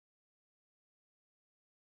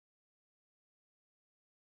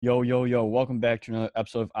Yo, yo, yo, welcome back to another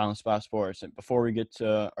episode of Island Spot Sports. And before we get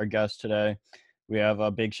to our guest today, we have a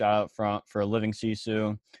big shout out for Living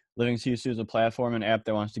Sisu. Living Sisu is a platform and app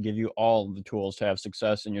that wants to give you all the tools to have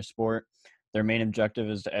success in your sport. Their main objective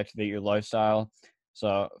is to activate your lifestyle.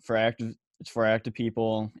 So it's for active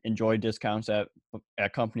people. Enjoy discounts at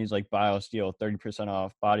companies like BioSteel, 30%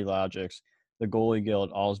 off, Body Logics, the Goalie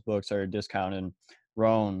Guild, all his books are discounted.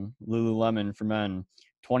 Roan, Lululemon for men,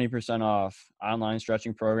 20% off, online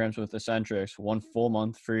stretching programs with Eccentrics, 1 full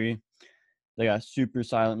month free. They got super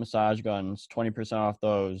silent massage guns, 20% off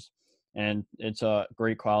those. And it's a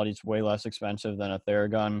great quality. It's way less expensive than a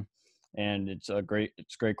Theragun, and it's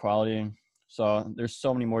great quality. So there's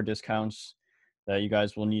so many more discounts that you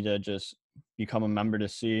guys will need to just become a member to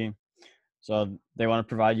see. So they want to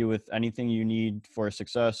provide you with anything you need for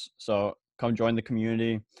success. So come join the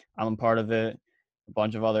community. I'm a part of it. A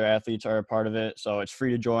bunch of other athletes are a part of it. So it's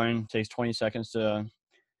free to join. It takes 20 seconds to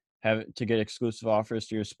get exclusive offers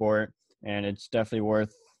to your sport, and it's definitely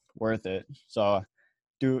worth it. So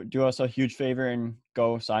do us a huge favor and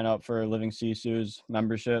go sign up for Living Sisu's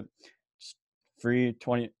membership. It's free,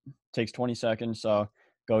 20 takes 20 seconds. So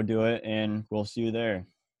go do it, and we'll see you there.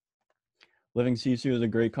 Living Sisu is a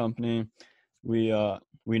great company. We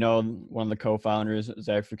know one of the co-founders,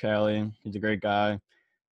 Zach Fricali. He's a great guy.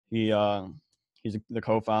 He's the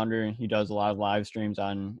co-founder. He does a lot of live streams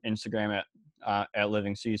on Instagram at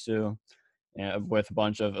Living Sisu, and with a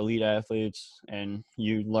bunch of elite athletes, and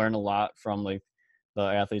you learn a lot from like the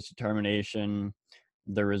athletes' determination,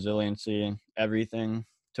 their resiliency, everything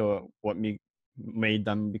to what made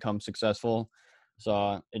them become successful.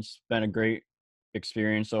 So it's been a great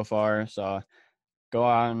experience so far. So go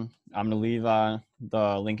on. I'm gonna leave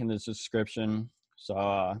the link in the description.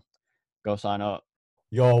 So go sign up.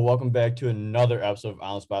 Yo, welcome back to another episode of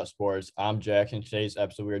On the Spot Sports. I'm Jack. In today's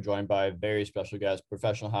episode, we are joined by a very special guest,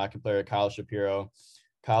 professional hockey player Kyle Shapiro.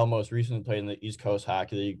 Kyle most recently played in the East Coast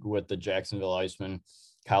Hockey League with the Jacksonville Icemen.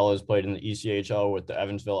 Kyle has played in the ECHL with the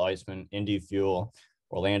Evansville Icemen, Indy Fuel,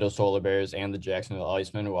 Orlando Solar Bears, and the Jacksonville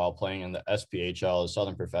Icemen, while playing in the SPHL, the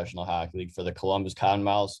Southern Professional Hockey League, for the Columbus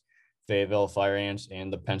Cottonmouths, Fayetteville Fire Ants,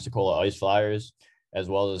 and the Pensacola Ice Flyers, as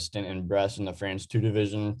well as a stint in Brest in the France 2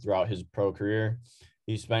 division throughout his pro career.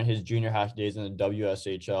 He spent his junior hockey days in the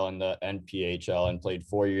WSHL and the NPHL and played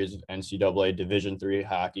 4 years of NCAA Division III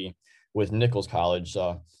hockey with Nichols College.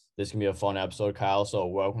 So this can be a fun episode, Kyle. So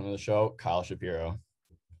welcome to the show, Kyle Shapiro.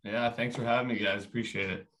 Yeah, thanks for having me, guys. Appreciate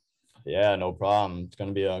it. Yeah, no problem. It's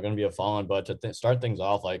gonna be a fun one. But to start things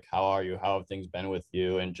off, like, how are you? How have things been with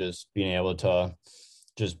you? And just being able to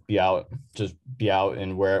just be out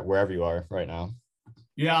and wherever you are right now.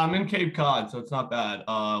 Yeah, I'm in Cape Cod, so it's not bad.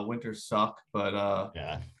 Winters suck, but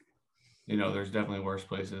Yeah. there's definitely worse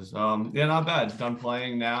places. Yeah, not bad. Done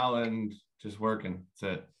playing now and just working.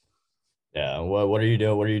 That's it. Yeah. What are you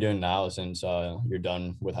doing? What are you doing now since you're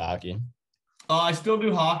done with hockey? I still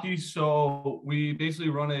do hockey, so we basically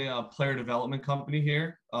run a player development company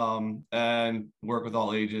here, and work with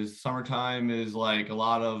all ages. Summertime is like a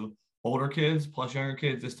lot of older kids plus younger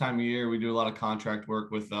kids. This time of year, we do a lot of contract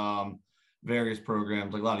work with various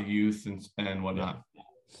programs, like a lot of youth and whatnot.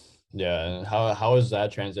 Yeah. And how has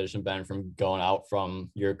that transition been from going out from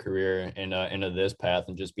your career into this path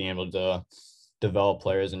and just being able to develop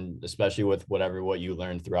players, and especially with what you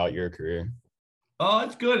learned throughout your career? Oh,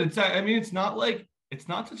 it's good. I mean, it's not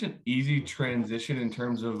such an easy transition in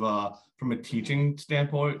terms of from a teaching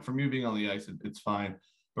standpoint. From you being on the ice, it's fine.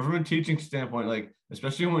 But from a teaching standpoint, like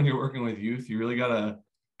especially when you're working with youth, you really gotta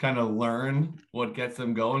kind of learn what gets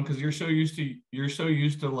them going because you're so used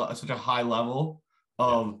to such a high level Yeah.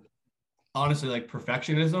 of honestly like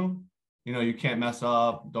perfectionism. You can't mess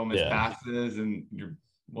up, don't miss Yeah. passes, and you're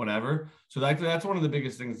whatever. So that's one of the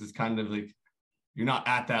biggest things is kind of like you're not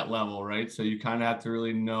at that level, right? So you kind of have to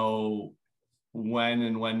really know when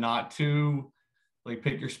and when not to like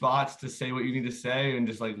pick your spots to say what you need to say and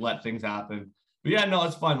just like let things happen. But yeah, no,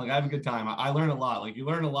 it's fun. Like I have a good time. I learn a lot. Like you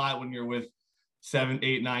learn a lot when you're with 7,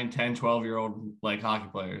 8, 9, 10, 12-year-old like hockey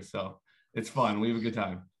players. So it's fun. We have a good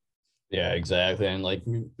time. Yeah, exactly. And like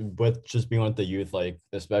with just being with the youth, like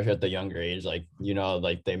especially at the younger age, like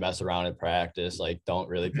like they mess around at practice, like don't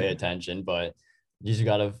really pay attention, but you just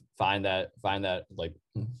gotta find that like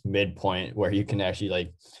midpoint where you can actually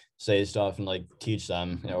like say stuff and like teach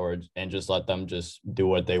them, and just let them just do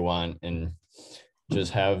what they want and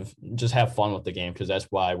just have fun with the game, because that's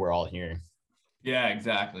why we're all here. Yeah,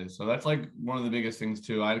 exactly. So that's like one of the biggest things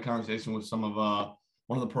too. I had a conversation with some of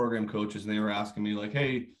one of the program coaches, and they were asking me like,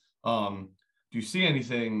 "Hey, do you see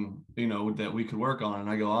anything that we could work on?" And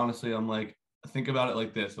I go, honestly, I'm like, think about it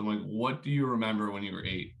like this. I'm like, what do you remember when you were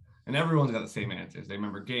 8? and everyone's got the same answers. They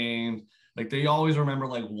remember games, like they always remember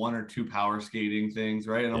like one or two power skating things,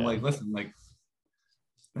 right? And I'm like, listen, like,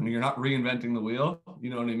 I mean, you're not reinventing the wheel. You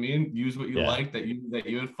know what I mean? Use what you like that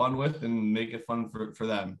you had fun with, and make it fun for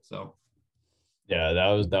them. So yeah,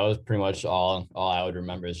 that was pretty much all I would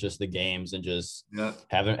remember. It's just the games and just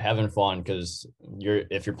having fun, because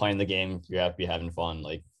if you're playing the game, you have to be having fun.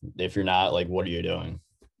 Like if you're not, like, what are you doing?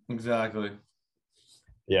 Exactly.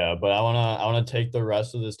 Yeah, but I wanna take the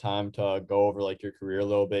rest of this time to go over like your career a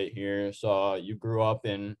little bit here. So you grew up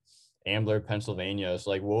in Ambler, Pennsylvania. So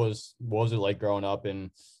like what was it like growing up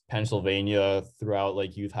in Pennsylvania throughout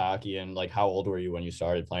like youth hockey, and like how old were you when you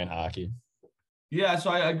started playing hockey? Yeah, so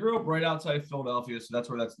I grew up right outside Philadelphia, so that's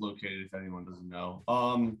where that's located. If anyone doesn't know,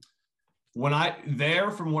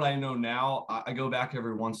 when from what I know now, I go back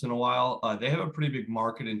every once in a while. They have a pretty big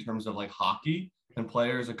market in terms of like hockey and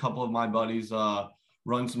players. A couple of my buddies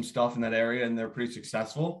run some stuff in that area, and they're pretty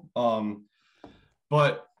successful.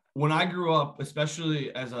 But when I grew up,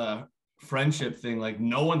 especially as a friendship thing, like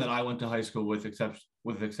no one that I went to high school with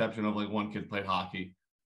the exception of like one kid played hockey.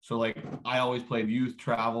 So like I always played youth,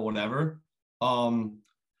 travel, whatever. Um,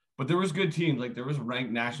 but there was good teams. Like there was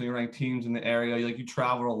nationally ranked teams in the area. Like you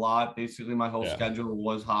traveled a lot. Basically, my whole schedule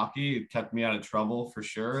was hockey. It kept me out of trouble for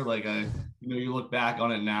sure. Like you look back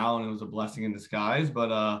on it now, and it was a blessing in disguise.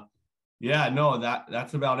 But yeah, no,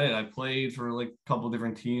 that's about it. I played for like a couple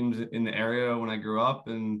different teams in the area when I grew up,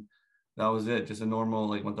 and that was it. Just a normal,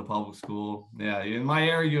 like, went to public school. Yeah, in my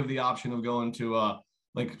area, you have the option of going to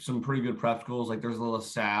like some pretty good prep schools. Like there's a little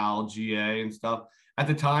Sal, GA, and stuff. At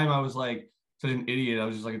the time, I was like such an idiot. I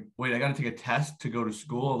was just like, wait, I got to take a test to go to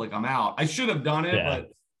school. Like I'm out. I should have done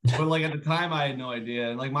it, but like at the time, I had no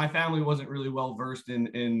idea. And like my family wasn't really well versed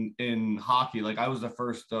in hockey. Like I was the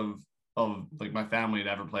first of like my family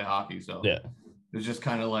to ever play hockey. So it's just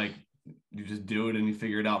kind of like you just do it and you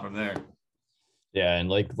figure it out from there. Yeah, and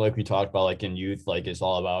like we talked about, like in youth, like it's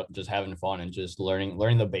all about just having fun and just learning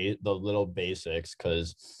the little basics.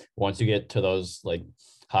 Because once you get to those like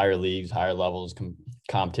higher leagues, higher levels,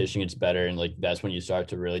 competition gets better, and like that's when you start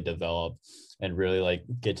to really develop and really like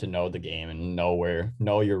get to know the game and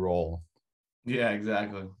know your role. Yeah,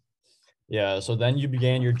 exactly. Yeah, so then you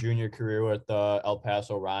began your junior career with the El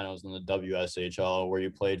Paso Rhinos in the WSHL, where you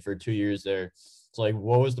played for 2 years there. So like,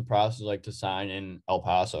 what was the process like to sign in El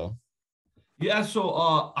Paso? Yeah,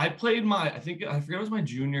 so I played I forget it was my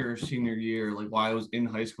junior or senior year, like while I was in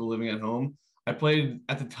high school living at home. I played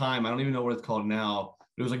at the time, I don't even know what it's called now.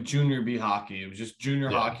 It was like junior B hockey. It was just junior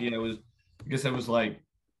hockey. I guess I was like,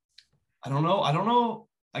 I don't know.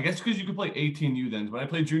 I guess because you could play 18U then, but I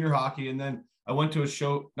played junior hockey, and then I went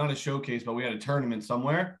to not a showcase, but we had a tournament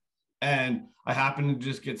somewhere, and I happened to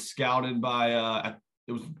just get scouted by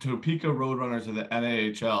it was Topeka Roadrunners of the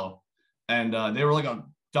NAHL, and they were like a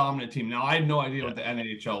dominant team. Now I had no idea what the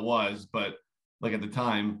NAHL was, but like at the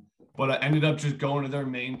time, but I ended up just going to their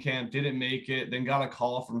main camp, didn't make it, then got a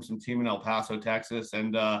call from some team in El Paso, Texas,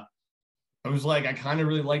 and I was like, I kind of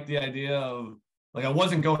really liked the idea of, like, I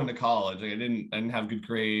wasn't going to college, like I didn't have good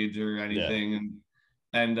grades or anything,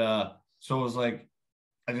 and so it was like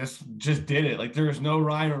I just did it. Like there was no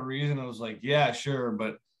rhyme or reason. I was like, yeah, sure,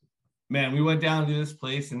 but man, we went down to this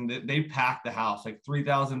place and they packed the house, like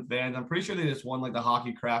 3,000 fans. I'm pretty sure they just won like the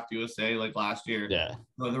Hockey Craft USA like last year. Yeah.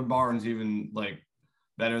 So their barn's even like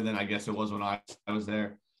better than I guess it was when I was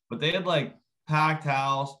there. But they had like packed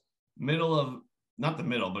house, middle of, not the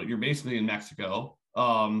middle, but you're basically in Mexico.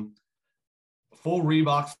 Full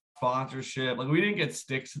Reebok sponsorship. Like we didn't get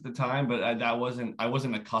sticks at the time, but I wasn't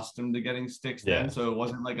accustomed to getting sticks then, so it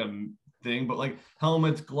wasn't like a thing. But like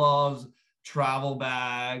helmets, gloves, travel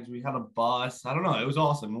bags. We had a bus. I don't know. It was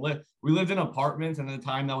awesome. We lived in apartments, and at the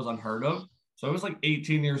time that was unheard of. So I was like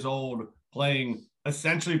 18 years old playing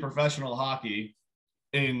essentially professional hockey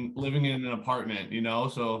in living in an apartment,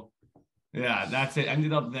 So yeah, that's it.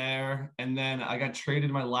 Ended up there. And then I got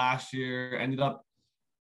traded my last year, ended up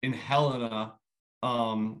in Helena,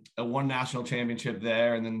 I won national championship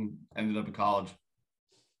there, and then ended up in college.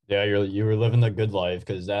 Yeah, you were living the good life,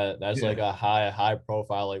 because that's like a high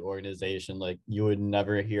profile like organization. Like you would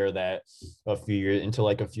never hear that a few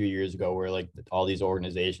years ago, where like all these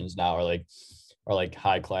organizations now are like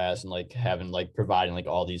high class and like having like providing like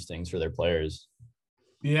all these things for their players.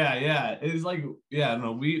 Yeah. It was like, yeah,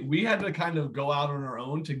 no, we had to kind of go out on our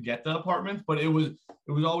own to get the apartments, but it was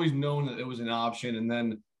always known that it was an option. And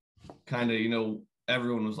then kind of,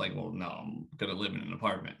 everyone was like, well, no, I'm gonna live in an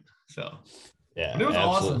apartment. So yeah, but it was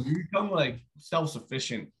absolutely. awesome. You become like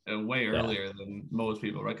self-sufficient way earlier than most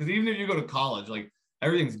people, right? Because even if you go to college, like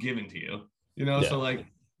everything's given to you, So like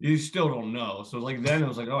you still don't know. So like then it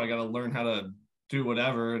was like, oh, I got to learn how to do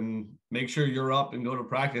whatever and make sure you're up and go to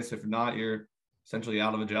practice. If not, you're essentially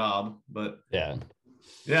out of a job. But Yeah.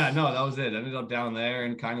 yeah, no, that was it. I ended up down there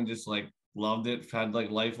and kind of just like loved it. Had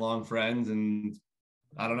like lifelong friends, and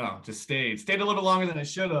I don't know, just stayed a little longer than I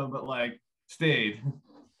should have, but like stayed.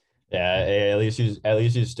 Yeah, at least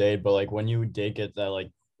you stayed. But like when you did get that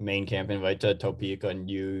like main camp invite to Topeka and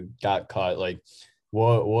you got cut, like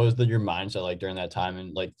what was your mindset like during that time?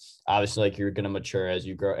 And like obviously like you're gonna mature as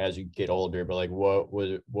you grow as you get older, but like what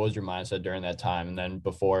was your mindset during that time and then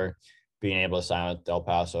before being able to sign with El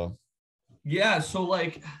Paso? Yeah, so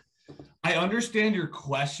like I understand your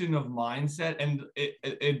question of mindset, and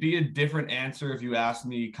it'd be a different answer if you asked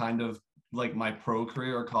me kind of like my pro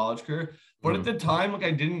career or college career. But at the time, like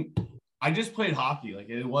I just played hockey. Like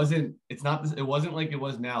it wasn't like it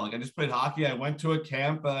was now. Like I just played hockey. I went to a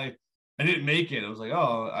camp. I didn't make it. I was like,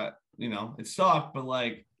 oh, it sucked, but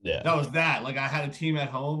like Yeah. that was that. Like I had a team at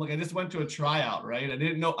home. Like I just went to a tryout, right? I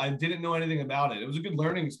didn't know anything about it. It was a good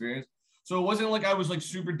learning experience. So it wasn't like I was like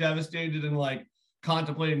super devastated and like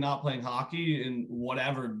contemplating not playing hockey and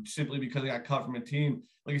whatever simply because I got cut from a team.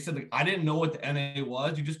 Like I said, like I didn't know what the NA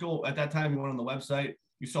was. You just go at that time, you went on the website,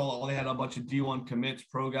 you saw they had a bunch of D1 commits,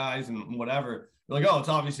 pro guys, and whatever. You're like, oh, it's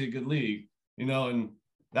obviously a good league, and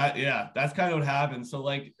that's kind of what happened. So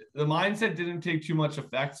like the mindset didn't take too much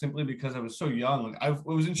effect simply because I was so young. Like I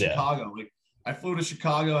was in Yeah. Chicago. Like I flew to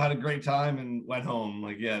Chicago, had a great time, and went home.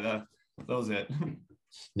 Like that was it.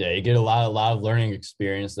 Yeah, you get a lot of learning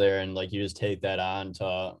experience there, and like you just take that on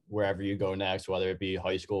to wherever you go next, whether it be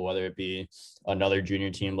high school, whether it be another junior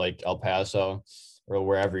team like El Paso, or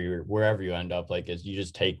wherever you end up. Like is you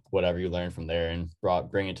just take whatever you learn from there and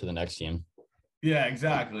bring it to the next team. Yeah,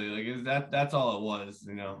 exactly. Like that's all it was.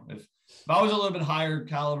 If I was a little bit higher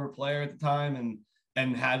caliber player at the time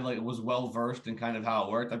and had like was well versed in kind of how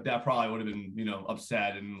it worked, like that probably would have been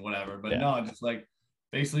upset and whatever. But no, just like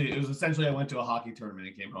basically it was essentially I went to a hockey tournament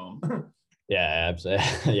and came home. Yeah,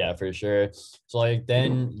 absolutely. Yeah, for sure. So like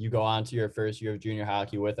then you go on to your first year of junior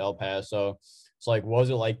hockey with El Paso. So like what was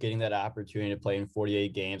it like getting that opportunity to play in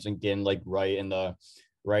 48 games and getting like right in the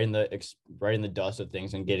dust of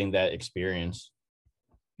things and getting that experience?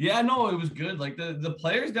 Yeah, no, it was good. Like the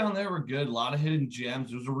players down there were good. A lot of hidden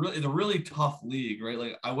gems. It's a really tough league, right?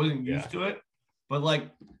 Like I wasn't used to it, but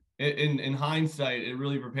like in hindsight, it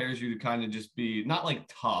really prepares you to kind of just be not like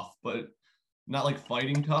tough, but not like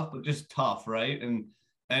fighting tough, but just tough, right? And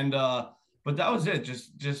but that was it.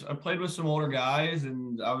 Just I played with some older guys,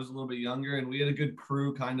 and I was a little bit younger, and we had a good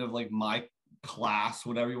crew, kind of like my class,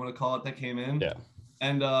 whatever you want to call it, that came in. Yeah.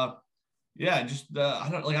 And yeah, just I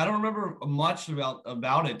don't remember much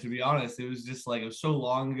about it, to be honest. It was just like it was so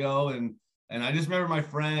long ago, and I just remember my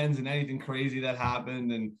friends and anything crazy that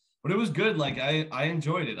happened, and but it was good. Like I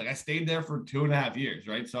enjoyed it. Like I stayed there for 2.5 years,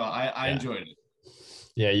 right? So I enjoyed it.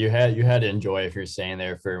 Yeah, you had to enjoy if you're staying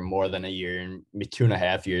there for more than a year and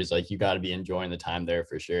 2.5 years. Like you got to be enjoying the time there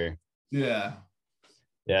for sure. Yeah.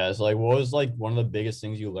 Yeah, it's like what was like one of the biggest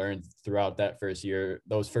things you learned throughout that first year,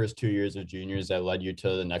 those first 2 years of juniors that led you to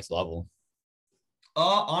the next level?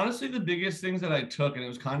 Honestly, the biggest things that I took, and it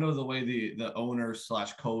was kind of the way the owner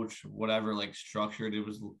slash coach, whatever, like structured. It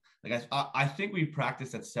was like I think we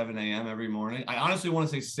practiced at 7 a.m. every morning. I honestly want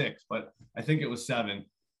to say 6, but I think it was 7.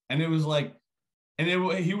 And it was like,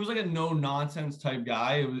 he was like a no nonsense type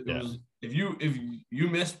guy. It was if you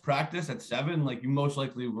missed practice at 7, like you most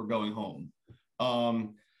likely were going home.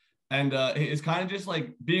 And it's kind of just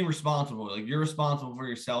like being responsible. Like you're responsible for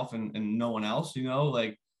yourself and no one else.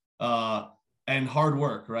 Like and hard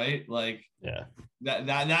work, right? Like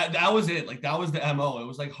that was it. Like that was the MO. It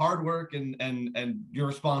was like hard work and you're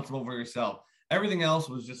responsible for yourself. Everything else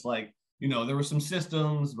was just like, there were some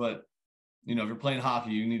systems, but if you're playing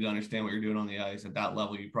hockey, you need to understand what you're doing on the ice. At that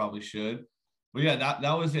level, you probably should. But yeah,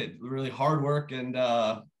 that was it. Really hard work and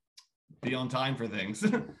be on time for things.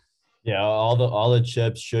 Yeah, all the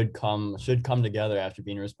chips should come together after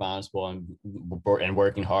being responsible and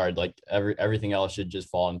working hard. Like everything else should just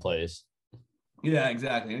fall in place. Yeah,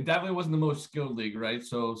 exactly. It definitely wasn't the most skilled league, right?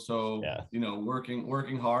 So Yeah.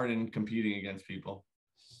 Working hard and competing against people.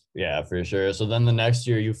 Yeah, for sure. So then the next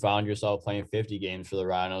year you found yourself playing 50 games for the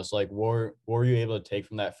Rhinos. Like what were you able to take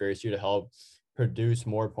from that first year to help produce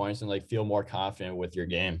more points and like feel more confident with your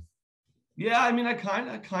game? Yeah, I mean, I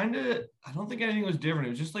don't think anything was different. It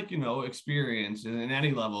was just like, experience in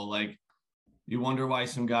any level. Like you wonder why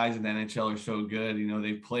some guys in the NHL are so good.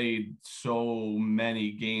 They've played so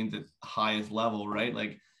many games at highest level, right?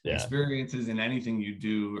 Like experiences in anything you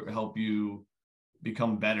do help you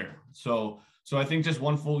become better. So I think just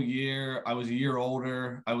one full year, I was a year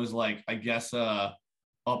older. I was like, I guess,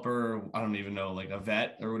 upper, I don't even know, like a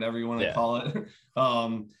vet or whatever you want to Yeah. call it,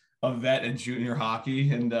 a vet in junior hockey.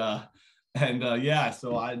 Yeah,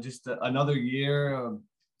 so I just another year,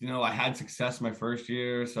 I had success my first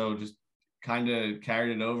year. So just kind of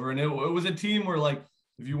carried it over. And it was a team where like,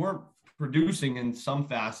 if you weren't producing in some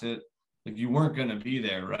facet, like you weren't going to be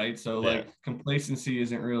there. Right. So Yeah. like complacency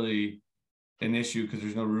isn't really an issue because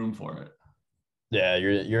there's no room for it. Yeah,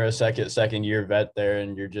 you're a second year vet there,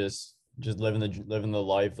 and you're just living the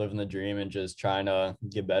life, living the dream, and just trying to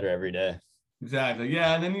get better every day. Exactly.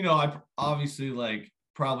 Yeah. And then, I obviously like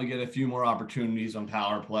probably get a few more opportunities on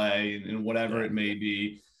power play and whatever Yeah. it may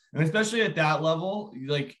be. And especially at that level,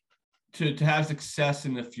 like to have success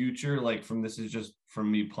in the future, like this is just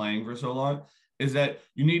from me playing for so long, is that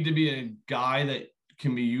you need to be a guy that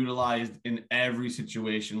can be utilized in every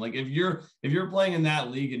situation. Like if you're playing in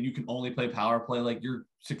that league and you can only play power play, like your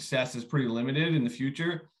success is pretty limited in the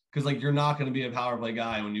future because like you're not going to be a power play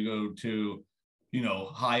guy when you go to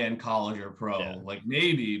high end college or pro. Yeah. Like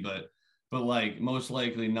maybe, but like most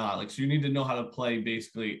likely not. Like so you need to know how to play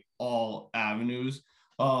basically all avenues.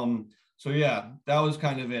 So yeah, that was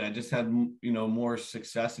kind of it. I just had more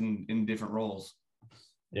success in different roles.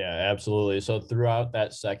 Yeah, absolutely. So throughout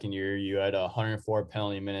that second year, you had 104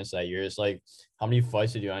 penalty minutes that year. It's like, how many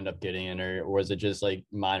fights did you end up getting in, or was it just like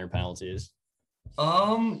minor penalties?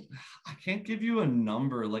 I can't give you a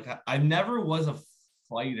number. Like I never was a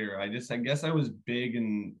fighter. I guess I was big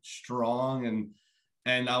and strong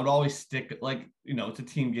and I would always stick like, it's a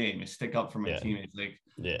team game. You stick up for my Yeah. teammates. Like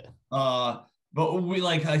Yeah. but we,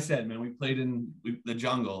 like I said, man, we played in the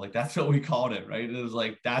jungle. Like that's what we called it, right? It was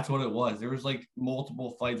like that's what it was. There was like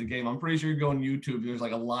multiple fights a game. I'm pretty sure you go on YouTube, there's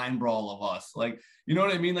like a line brawl of us. Like, you know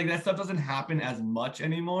what I mean? Like that stuff doesn't happen as much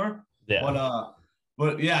anymore. Yeah.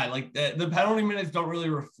 But yeah, like the penalty minutes don't really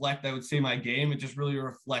reflect, I would say, my game. It just really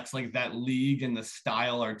reflects like that league and the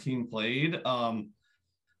style our team played.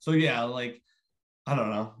 So yeah, like I don't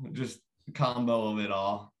know, just a combo of it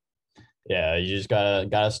all. Yeah, you just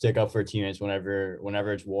gotta stick up for teammates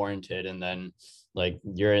whenever it's warranted, and then like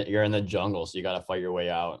you're in the jungle, so you gotta fight your way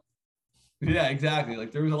out. Yeah, exactly.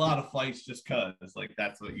 Like there was a lot of fights just cause like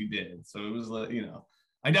that's what you did. So it was like,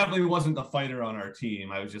 I definitely wasn't the fighter on our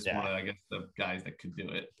team. I was just one Yeah. of, I guess, the guys that could do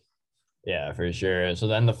it. Yeah, for sure. So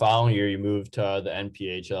then the following year, you moved to the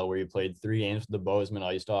NPHL, where you played 3 games with the Bozeman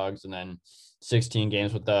Ice Dogs, and then 16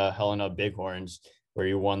 games with the Helena Bighorns, where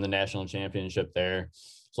you won the national championship there.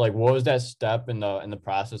 So like, what was that step in the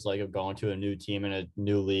process like of going to a new team in a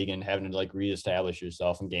new league and having to like reestablish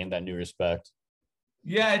yourself and gain that new respect?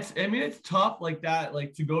 Yeah, it's tough like that,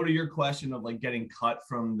 like to go to your question of like getting cut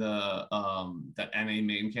from that NA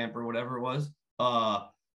main camp or whatever it was.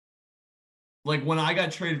 Like when I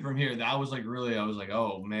got traded from here, that was like really, I was like,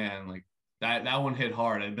 oh man, like that one hit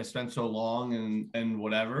hard. I'd spent so long and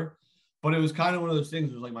whatever. But it was kind of one of those things.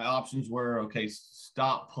 It was like my options were, okay,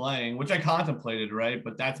 stop playing, which I contemplated, right?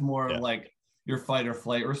 But that's more of Yeah. like your fight or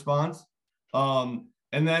flight response. And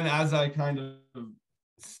then as I kind of,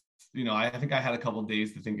 I think I had a couple of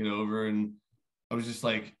days to think it over, and I was just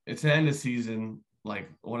like, it's the end of season, like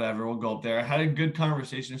whatever, we'll go up there. I had a good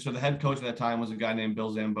conversation. So the head coach at that time was a guy named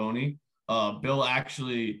Bill Zamboni. Bill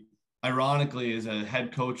actually, ironically, is a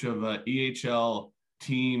head coach of a EHL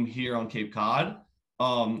team here on Cape Cod.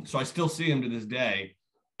 So I still see him to this day,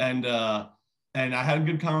 and I had a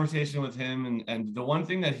good conversation with him. And the one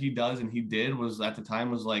thing that he does and he did was at the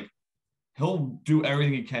time was like he'll do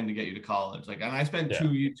everything he can to get you to college. Like, and I spent Yeah.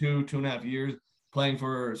 2.5 years playing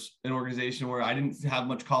for an organization where I didn't have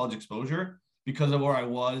much college exposure because of where I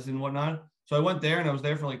was and whatnot. So I went there and I was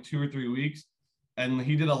there for like 2 or 3 weeks, and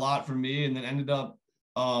he did a lot for me, and then ended up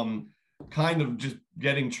kind of just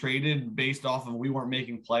getting traded based off of we weren't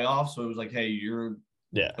making playoffs. So it was like, hey, you're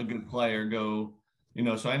Yeah. a good player, go.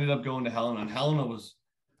 So I ended up going to Helena, and Helena was,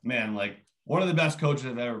 man, like one of the best coaches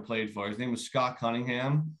I've ever played for. His name was Scott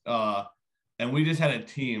Cunningham. And we just had a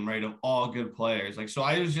team, right, of all good players. Like, so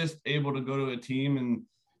I was just able to go to a team and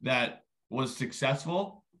that was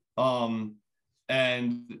successful, and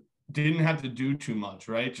didn't have to do too much,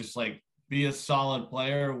 right? Just like be a solid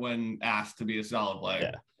player when asked to be a solid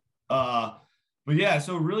player. Yeah. But yeah,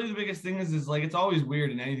 so really the biggest thing is like, it's always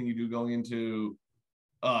weird in anything you do going into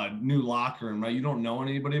new locker room, right? You don't know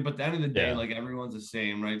anybody, but at the end of the day, Yeah. like everyone's the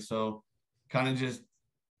same, right? So kind of just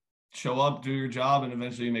show up, do your job, and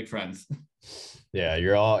eventually you make friends. Yeah,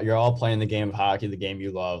 you're all playing the game of hockey, the game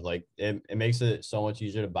you love. Like it makes it so much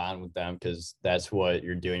easier to bond with them because that's what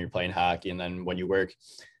you're doing. You're playing hockey, and then when you work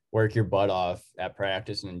your butt off at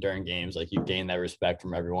practice and during games, like you gain that respect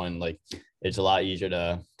from everyone. Like it's a lot easier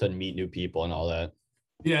to meet new people and all that.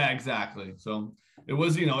 Yeah, exactly. So it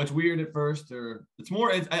was, it's weird at first, or it's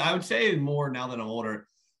more, I would say more now that I'm older,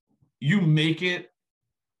 you make it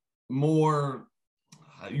more,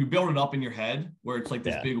 you build it up in your head where it's like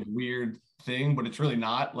this big weird thing, but it's really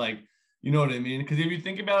not, like, you know what I mean? Because if you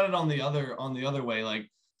think about it on the other way, like,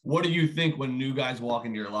 what do you think when new guys walk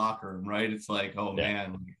into your locker room, right? It's like, oh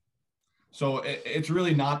man. So it's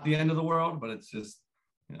really not the end of the world, but it's just,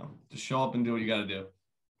 just show up and do what you got to do.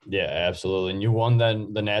 Yeah, absolutely. And you won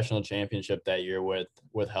then the national championship that year with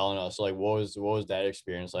Helena. So like, what was that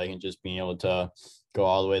experience like, and just being able to go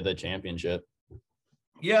all the way to the championship?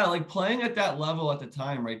 Yeah, like playing at that level at the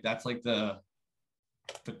time, right? That's like the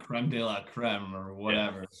creme de la creme or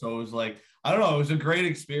whatever. So it was like, I don't know, it was a great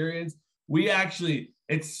experience.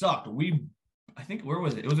 It sucked. I think, where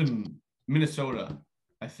was it? It was in Minnesota,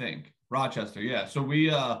 I think. Rochester, yeah. So we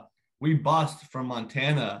bussed from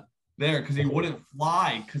Montana there because he wouldn't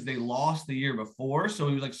fly because they lost the year before. So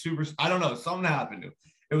he was like super, I don't know, something happened to him.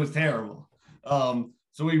 It was terrible.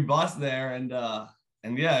 So we bussed there, and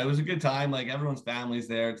yeah, it was a good time. Like, everyone's family's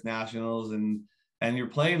there. It's nationals, and you're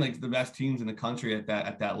playing like the best teams in the country at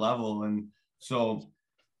that level. And so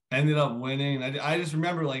ended up winning. I just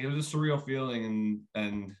remember, like, it was a surreal feeling,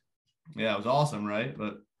 and yeah, it was awesome, right?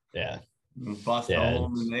 But yeah, bust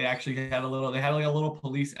home, and they actually had like a little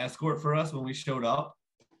police escort for us when we showed up.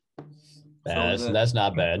 That's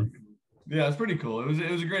not bad. Yeah, it's pretty cool. It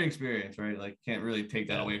was a great experience, right? Like, can't really take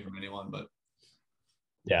that away from anyone, but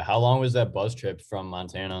yeah. How long was that bus trip from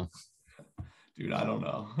Montana? Dude, I don't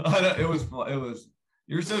know. It was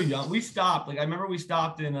you're so young. We stopped. Like, I remember we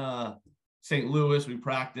stopped in St. Louis. We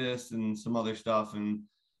practiced and some other stuff,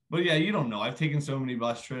 but yeah, you don't know. I've taken so many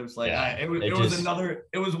bus trips. Like, it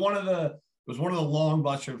was one of the long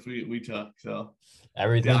bus trips we took. So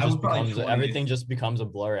everything just becomes a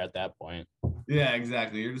blur at that point. Yeah,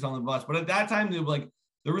 exactly. You're just on the bus. But at that time,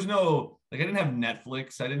 there was no, like, I didn't have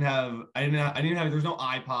Netflix. There's no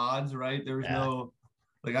iPods, right? There was no,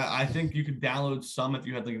 like, I think you could download some if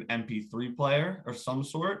you had like an MP3 player or some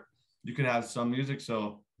sort. You could have some music.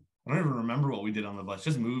 So I don't even remember what we did on the bus.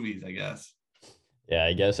 Just movies, I guess. Yeah,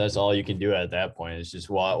 I guess that's all you can do at that point, is just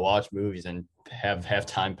watch movies and have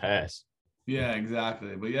time pass. Yeah,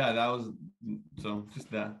 exactly. But yeah, that was, so just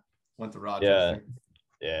that. Went to Rochester.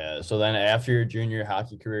 Yeah. So then after your junior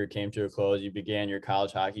hockey career came to a close, you began your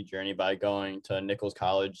college hockey journey by going to Nichols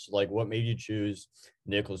College. Like, what made you choose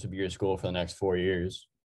Nichols to be your school for the next 4 years?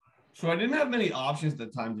 So I didn't have many options at the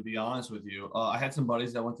time, to be honest with you. I had some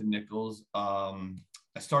buddies that went to Nichols.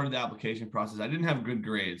 I started the application process. I didn't have good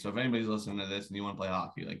grades. So if anybody's listening to this and you want to play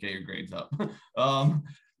hockey, like, get your grades up.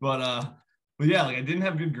 But yeah, like, I didn't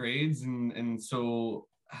have good grades. And so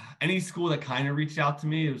any school that kind of reached out to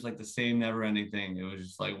me, it was like the same never ending thing. It was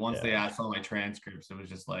just like, once they asked all my transcripts, it was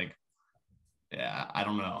just like, yeah, I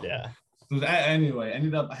don't know. Yeah. So anyway,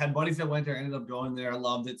 I had buddies that went there, ended up going there. I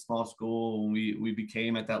loved it. Small school. When we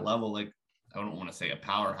became at that level, like, I don't want to say a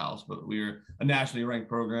powerhouse, but we were a nationally ranked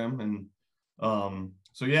program. And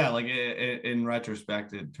so yeah, like, in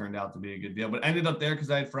retrospect, it turned out to be a good deal, but ended up there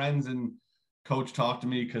because I had friends, and coach talked to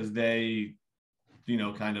me because they,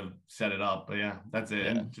 kind of set it up. But yeah, that's it.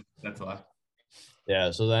 Yeah. And that's why. Yeah.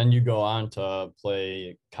 So then you go on to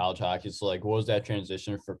play college hockey. So like, what was that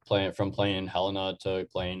transition from playing in Helena to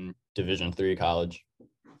playing Division III college?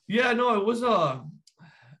 Yeah, no, it was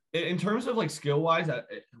in terms of like skill wise,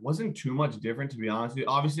 it wasn't too much different, to be honest with you.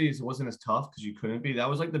 Obviously, it wasn't as tough because you couldn't be. That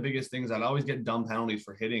was like the biggest things. I'd always get dumb penalties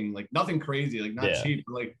for hitting, like nothing crazy, like not cheap,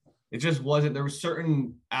 but like it just wasn't. There were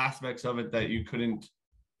certain aspects of it that you couldn't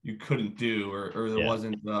do, or there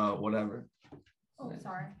wasn't whatever. Oh,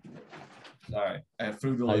 sorry. I have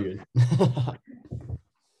food delivered.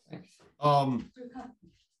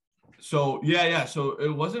 So yeah. So it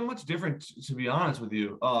wasn't much different, to be honest with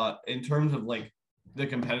you, in terms of like the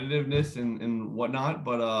competitiveness and whatnot.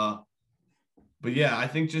 But yeah, I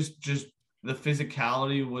think just the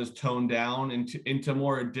physicality was toned down into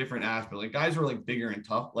more a different aspect. Like, guys were like bigger and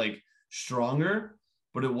tough, like stronger,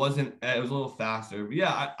 but it was a little faster. But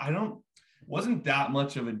yeah, wasn't that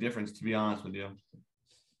much of a difference, to be honest with you.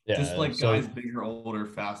 Yeah. Just like guys bigger, older,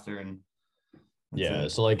 faster. And yeah.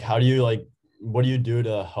 So like, what do you do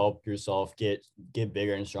to help yourself get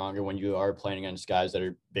bigger and stronger when you are playing against guys that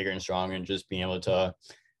are bigger and stronger, and just being able to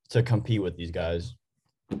compete with these guys?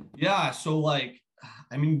 Yeah. So like,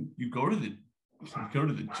 I mean, you go to the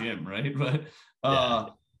gym, right? But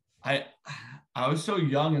I was so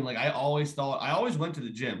young, and like, I always went to the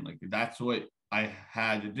gym. Like, that's what I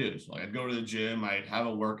had to do. So like, I'd go to the gym, I'd have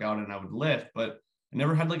a workout, and I would lift, but I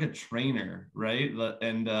never had like a trainer, right?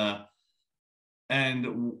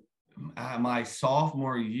 And my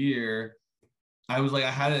sophomore year, I was like,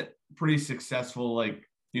 I had it pretty successful, like,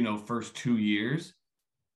 first 2 years.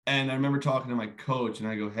 And I remember talking to my coach and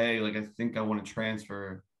I go, hey, like, I think I want to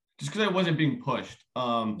transfer just because I wasn't being pushed.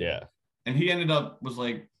 Yeah. And he was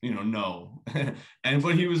like, no.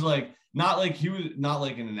 But he was like, he was not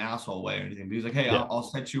like in an asshole way or anything. But he's like, hey, Yeah. I'll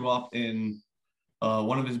set you up in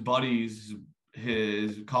one of his buddies,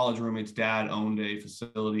 his college roommate's dad owned a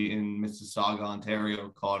facility in Mississauga, Ontario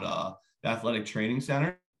called the Athletic Training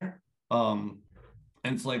Center. And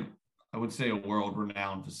it's like, I would say a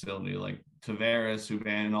world-renowned facility. Like Tavares,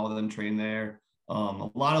 Subban, and all of them train there. A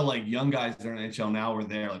lot of like young guys that are in the NHL now were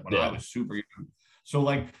there like when I was super young. So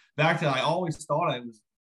like back to, I always thought I was,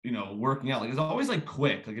 working out. Like it was always like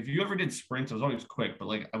quick. Like if you ever did sprints, I was always quick. But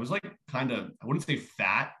like I was like kind of, I wouldn't say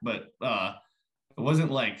fat, but it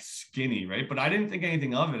wasn't like skinny, right? But I didn't think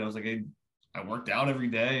anything of it. I was like, I worked out every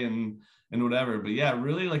day and whatever. But yeah,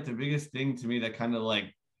 really like the biggest thing to me that kind of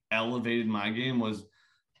like elevated my game was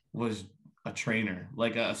a trainer,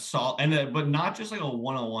 like a solid, but not just like a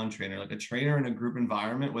one-on-one trainer, like a trainer in a group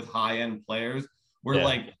environment with high-end players where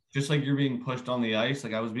like, just like you're being pushed on the ice,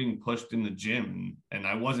 like I was being pushed in the gym and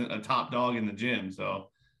I wasn't a top dog in the gym. So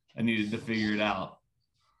I needed to figure it out.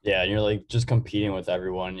 Yeah. And you're like just competing with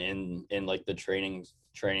everyone in like the training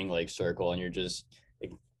like circle. And you're just,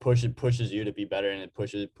 it pushes you to be better and it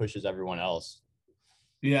pushes everyone else.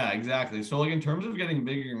 Yeah, exactly. So like in terms of getting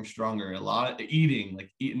bigger and stronger, a lot of eating,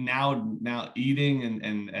 like now eating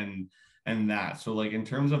and that. So like in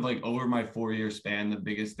terms of like over my 4-year span, the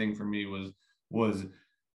biggest thing for me was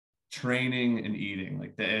training and eating.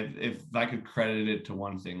 Like if I could credit it to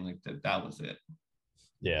one thing, like that was it.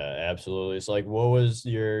 Yeah, absolutely. So like what was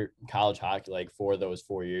your college hockey like for those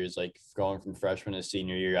 4 years, like going from freshman to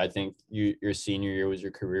senior year? I think your senior year was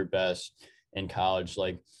your career best in college.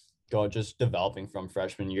 Like just developing from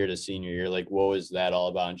freshman year to senior year, like what was that all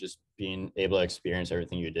about and just being able to experience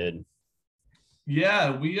everything you did?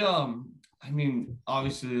 Yeah, I mean,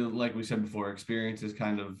 obviously, like we said before, experiences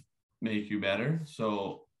kind of make you better.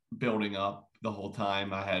 So building up the whole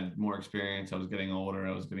time, I had more experience. I was getting older.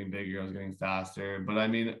 I was getting bigger. I was getting faster. But I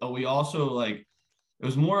mean, we also like, it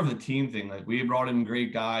was more of the team thing. Like we brought in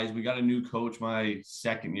great guys. We got a new coach my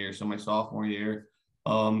second year, so my sophomore year.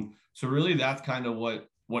 So really that's kind of what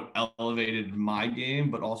elevated my game,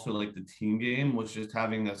 but also like the team game was just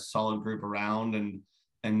having a solid group around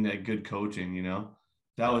and a good coaching,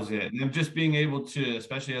 that was it. And just being able to,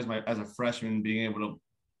 especially as a freshman, being able to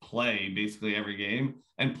play basically every game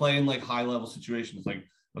and play in like high level situations, like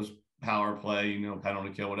those power play,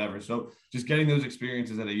 penalty kill, whatever. So just getting those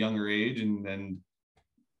experiences at a younger age and then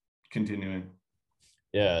continuing.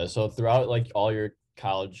 Yeah. So throughout like all your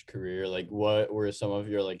college career, like what were some of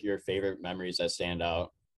your like your favorite memories that stand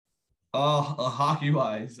out? Hockey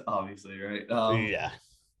wise, obviously, right? Yeah.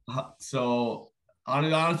 So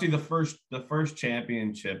honestly, the first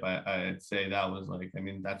championship, I'd say that was like, I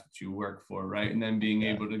mean, that's what you work for, right? And then being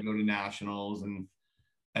able to go to nationals and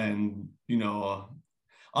well,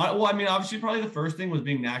 I mean, obviously, probably the first thing was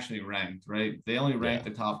being nationally ranked, right? They only ranked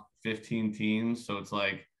the top 15 teams, so it's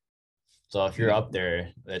like, so if you're up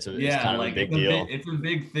there, it's kind of a like big deal. it's a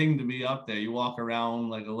big thing to be up there. You walk around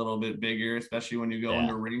like a little bit bigger, especially when you go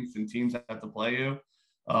into rinks and teams have to play you.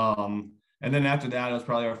 And then after that, it was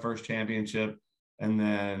probably our first championship. And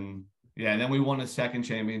then, and then we won a second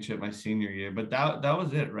championship my senior year. But that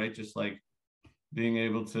was it, right? Just like being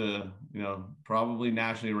able to, probably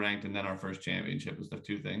nationally ranked, and then our first championship was the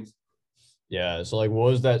two things. Yeah. So like,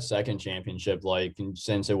 what was that second championship like? And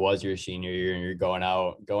since it was your senior year and you're going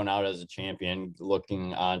out as a champion,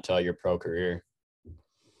 looking onto your pro career.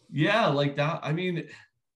 Yeah, like that. I mean,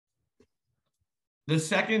 the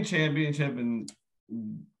second championship and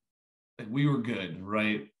we were good,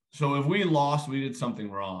 right? So if we lost, we did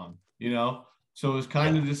something wrong, So it was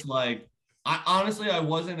kind of just like, I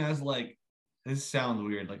wasn't as like, this sounds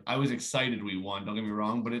weird. Like I was excited we won, don't get me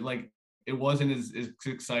wrong, but it wasn't as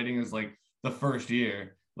exciting as like the first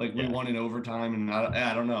year. Like we won in overtime and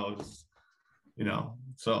I don't know, just,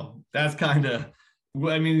 so that's kind of,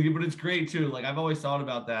 I mean, but it's great too. Like I've always thought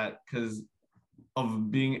about that because of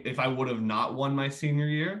being, if I would have not won my senior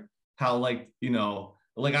year, how like,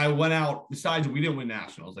 like I went out, besides we didn't win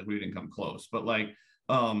nationals, like we didn't come close, but like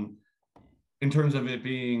in terms of it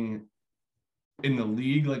being in the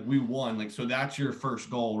league, like we won, like, so that's your first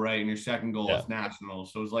goal, right? And your second goal is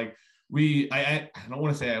nationals. So it's like I don't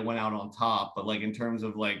want to say I went out on top, but like in terms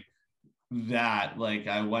of like that, like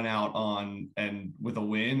I went out on and with a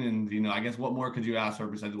win, and I guess what more could you ask for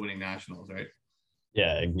besides winning nationals, right?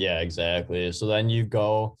 Yeah, exactly. So then you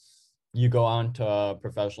go on to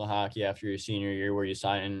professional hockey after your senior year where you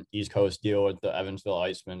sign an East Coast deal with the Evansville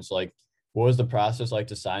Icemen. So like What was the process like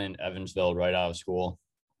to sign in Evansville right out of school?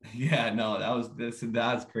 Yeah, no,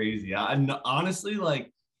 that's crazy. Honestly,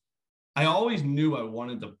 like I always knew I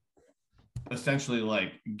wanted to essentially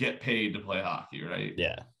like get paid to play hockey, right?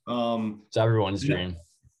 Yeah, Um, it's everyone's yeah, dream.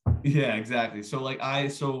 yeah, exactly. So like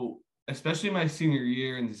especially my senior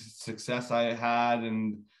year and the success I had,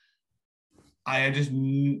 and I just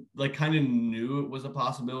like kind of knew it was a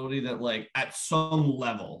possibility that like at some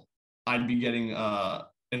level I'd be getting like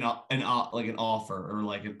an offer or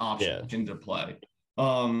like an Yeah, option to play.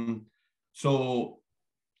 Um, so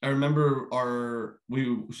I remember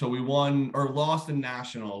we won or lost in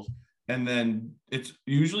nationals, and then it's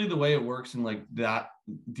usually the way it works in like that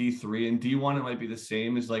D3 and D1 it might be the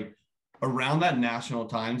same is like around that national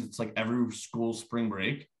times it's like every school spring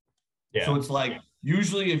break. So yeah, it's like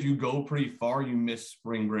usually if you go pretty far you miss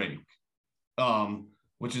spring break. Um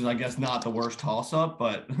which is I guess not the worst toss up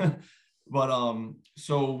but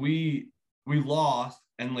so we lost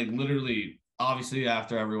and like literally obviously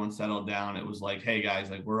after everyone settled down it was like hey guys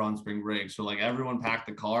like we're on spring break so like everyone packed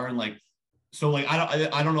the car and like so like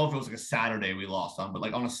I don't know if it was like a Saturday we lost on but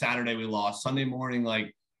like on a Saturday we lost Sunday morning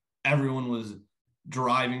like everyone was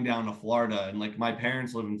driving down to Florida and like my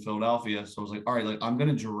parents live in Philadelphia so I was like all right like I'm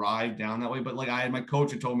gonna drive down that way but like I had my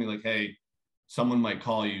coach had told me like hey someone might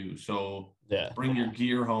call you so yeah, bring your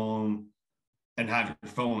gear home and have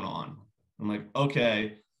your phone on. I'm like,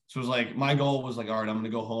 okay. So it was like, my goal was like, all right, I'm going to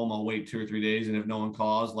go home. I'll wait 2 or 3 days. And if no one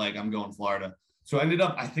calls, like, I'm going to Florida. So I ended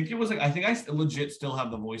up, I think it was like, I think I legit still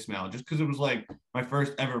have the voicemail just because it was like my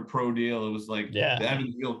first ever pro deal. It was like yeah, the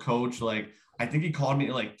Evansville coach. Like, I think he called me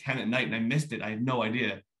at like 10 at night and I missed it. I had no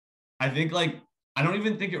idea. I think like, I don't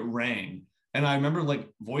even think it rang. And I remember like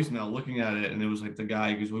voicemail looking at it and it was like the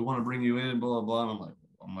guy goes, we want to bring you in, blah, blah, blah. And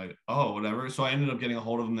I'm like, oh, whatever. So I ended up getting a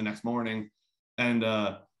hold of him the next morning and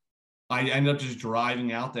I ended up just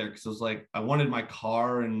driving out there because I was like, I wanted my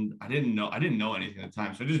car and I didn't know anything at the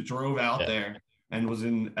time. So I just drove out yeah. there and was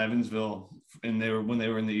in Evansville and when they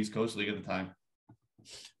were in the East Coast League at the time.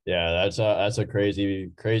 Yeah, that's a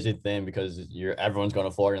crazy thing because everyone's going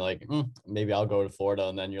to Florida. And you're like, maybe I'll go to Florida,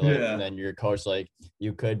 and then you're like, and Yeah. then your coach like,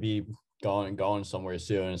 you could be going somewhere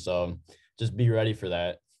soon. So just be ready for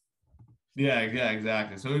that. Yeah,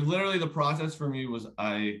 exactly. So literally the process for me was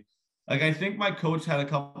I think my coach had a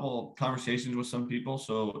couple conversations with some people.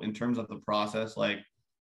 So in terms of the process, like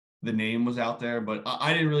the name was out there, but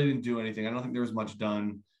I didn't do anything. I don't think there was much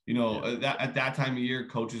done. You know, Yeah, that at that time of year,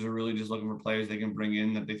 coaches are really just looking for players they can bring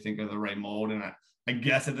in that they think are the right mold. And I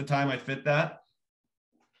guess at the time I fit that.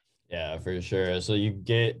 yeah, for sure. So you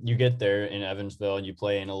get there in Evansville and you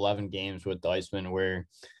play in 11 games with the Icemen, where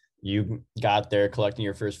you got there collecting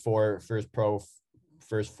your first four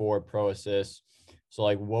pro assists. So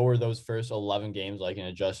like, what were those first 11 games like in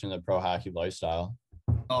adjusting to the pro hockey lifestyle?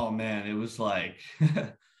 Oh man, it was like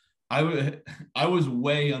I was I was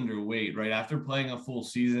way underweight right after playing a full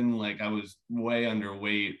season. Like I was way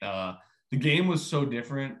underweight. The game was so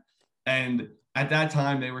different, and at that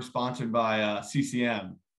time they were sponsored by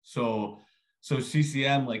CCM. So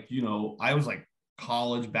CCM, like you know, I was like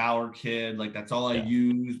college Bauer kid. Like that's all I Yeah,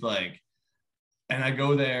 used. Like, and I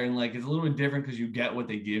go there and like it's a little bit different because you get what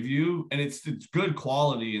they give you, and it's good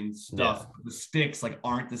quality and yeah, stuff. The sticks like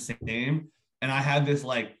aren't the same, and I had this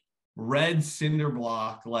like red cinder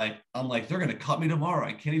block. Like I'm like they're gonna cut me tomorrow.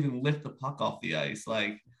 I can't even lift the puck off the ice.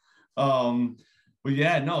 Um, but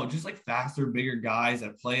yeah, no, just like faster, bigger guys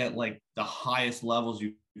that play at like the highest levels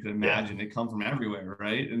you could yeah, imagine. They come from everywhere,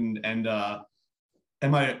 right? And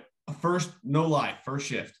my first, no lie, first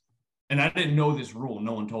shift, and I didn't know this rule.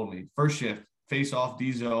 No one told me. First shift, face off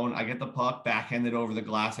D zone. I get the puck, backhanded over the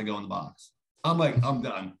glass. I go in the box. I'm like, I'm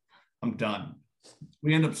done. I'm done.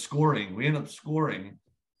 We end up scoring.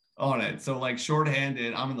 On it. So like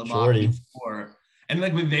shorthanded, I'm in the box. We shorty. score, and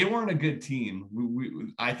like they weren't a good team.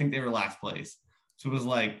 I think they were last place. So it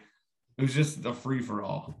was just a free for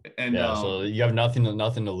all. And Yeah, so you have nothing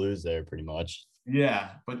to lose there, pretty much. yeah,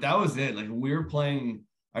 but that was it. Like we were playing.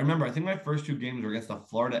 I remember. I think my first two games were against the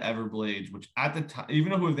Florida Everblades, which at the time,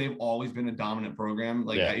 even though they've always been a dominant program,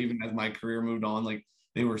 like Yeah, even as my career moved on, like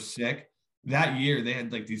they were sick. That year, they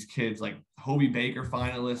had like these kids, like Hobie Baker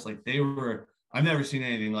finalists. Like they were. I've never seen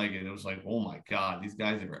anything like it. It was like, oh my god, these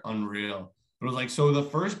guys are unreal. It was like so. The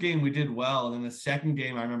first game we did well, and then the second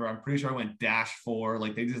game, I remember. I'm pretty sure I went -4.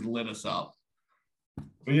 Like they just lit us up.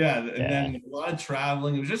 But yeah, and yeah. then a lot of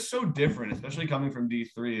traveling. It was just so different, especially coming from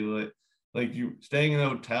D3. Like you staying in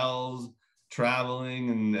hotels,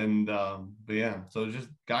 traveling, and but yeah. So just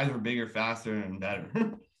guys were bigger, faster, and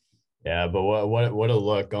better. Yeah, but what a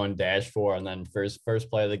look going -4 and then first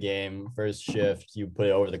play of the game, first shift, you put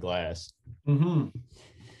it over the glass. Mm-hmm.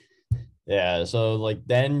 Yeah, so like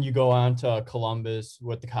then you go on to Columbus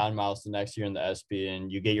with the Cottonmouths the next year in the SB,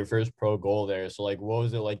 and you get your first pro goal there. So like, what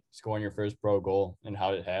was it like scoring your first pro goal, and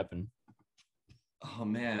how did it happen? Oh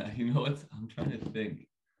man, you know what? I'm trying to think.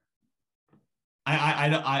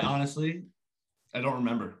 I honestly I don't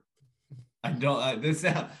remember. I don't. This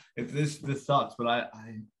if this sucks, but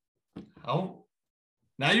how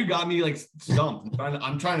now you got me like stumped.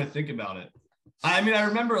 I'm trying to think about it. I mean, I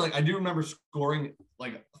remember like I do remember scoring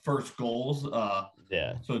like first goals.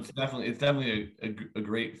 Yeah. So it's definitely a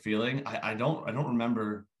great feeling. I don't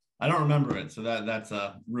remember it. So that's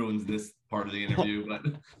ruins this part of the interview. But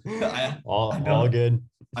I I all don't good.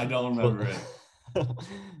 I don't But remember it.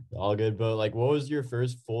 all good. But like, what was your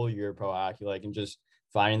first full year pro hockey like, and just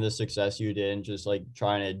finding the success you did, and just like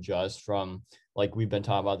trying to adjust from like we've been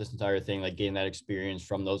talking about this entire thing, like getting that experience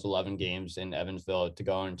from those 11 games in Evansville to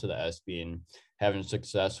go into the SB and having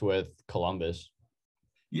success with Columbus.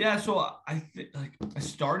 Yeah, so I think like I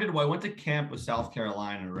started. Well, I went to camp with South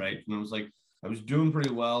Carolina, right? And I was like, I was doing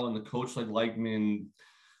pretty well, and the coach like liked me, and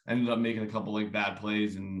ended up making a couple like bad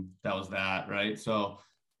plays, and that was that, right? So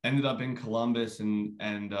ended up in Columbus, and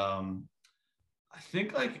I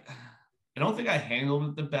think like I don't think I handled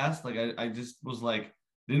it the best. Like I just was like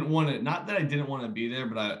didn't want to. Not that I didn't want to be there,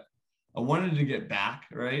 but I wanted to get back,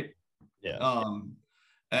 right? Yeah. Um,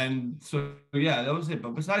 and so yeah, that was it.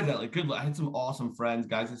 But besides that, like good. I had some awesome friends,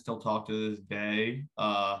 guys I still talk to this day.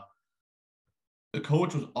 The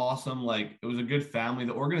coach was awesome. Like it was a good family.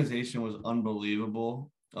 The organization was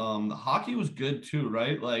unbelievable. The hockey was good too,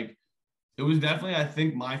 right? Like it was definitely, I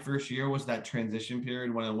think my first year was that transition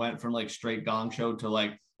period when it went from like straight gong show to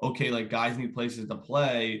like, okay, like guys need places to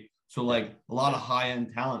play. So Yeah. like a lot of high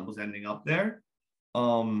end talent was ending up there.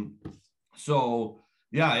 Um, so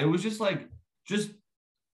yeah, it was just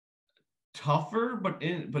tougher, but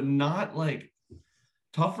not like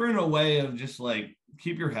tougher in a way of just like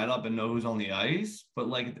keep your head up and know who's on the ice, but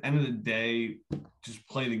like at the end of the day, just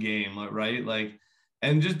play the game, right? Like,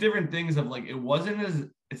 and just different things of like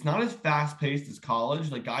it's not as fast paced as college.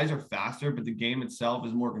 Like guys are faster, but the game itself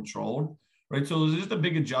is more controlled, right? So it was just a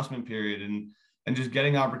big adjustment period and just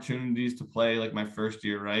getting opportunities to play like my first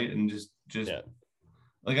year, right? And just Yeah.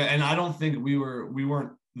 like, and I don't think we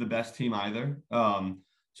weren't the best team either.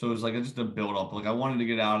 So it was like just a build up. Like I wanted to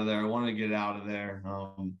get out of there. I wanted to get out of there.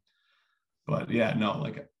 But yeah, no,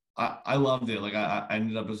 like I loved it. Like I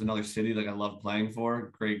ended up as another city like I loved playing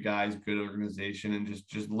for. Great guys, good organization, and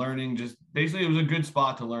just learning. Just basically, it was a good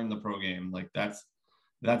spot to learn the pro game. Like that's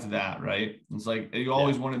that, right? It's like you Yeah.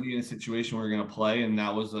 always want to be in a situation where you're gonna play, and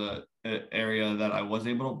that was a area that I was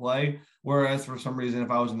able to play. Whereas for some reason,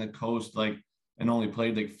 if I was in the coast, like and only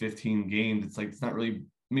played like 15 games, it's like it's not really.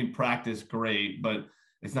 I mean, practice great, but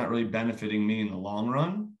it's not really benefiting me in the long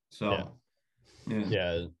run. Yeah. So yeah.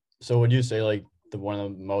 Yeah. So would you say like the one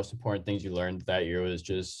of the most important things you learned that year was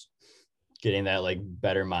just getting that like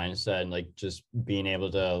better mindset and like just being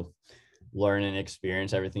able to learn and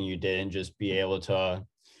experience everything you did and just be able to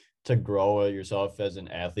grow yourself as an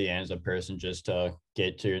athlete and as a person just to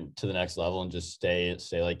get to the next level and just stay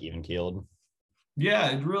like even keeled.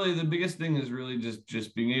 Yeah, it really the biggest thing is really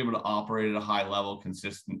just being able to operate at a high level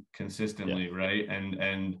Yeah. consistently, right?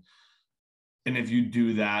 And if you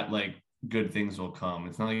do that, like good things will come.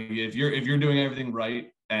 It's not like if you're doing everything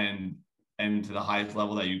right and to the highest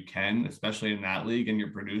level that you can, especially in that league, and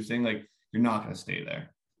you're producing, like you're not going to stay there.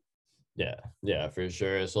 Yeah. Yeah, for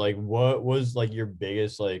sure. So like what was like your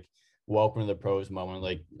biggest like welcome to the pros moment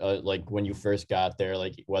like when you first got there,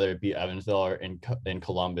 like whether it be Evansville or in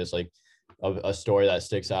Columbus, like a story that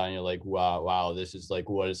sticks out and you're like wow, this is like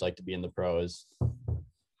what it's like to be in the pros.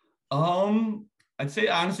 Um, I'd say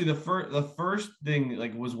honestly, the first thing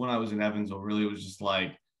like was when I was in Evansville. Really, it was just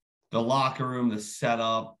like the locker room, the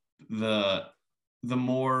setup, the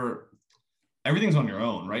more everything's on your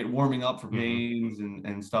own, right? Warming up for Mm-hmm. games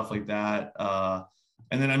and stuff like that.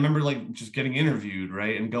 And then I remember like just getting interviewed,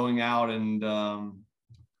 right, and going out and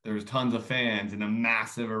there was tons of fans in a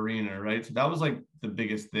massive arena, right? So that was like the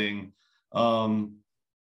biggest thing. Um,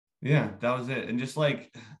 yeah, that was it. And just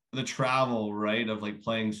like the travel, right, of like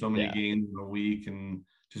playing so many Yeah. games in a week and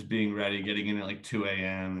just being ready, getting in at like 2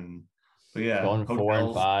 a.m. And but yeah, Going four and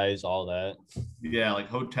hotels, fives, all that. yeah, like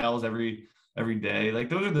hotels every day. Like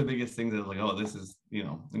those are the biggest things that I was like, oh, this is,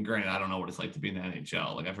 and granted, I don't know what it's like to be in the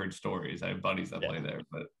NHL. Like I've heard stories. I have buddies that Yeah. play there,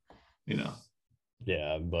 but you know.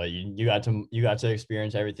 Yeah, but you got to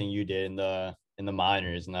experience everything you did in the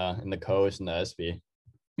minors and in the coast and the SB.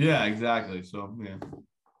 Yeah, exactly. So yeah.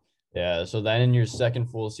 Yeah, so then in your second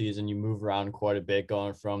full season, you move around quite a bit,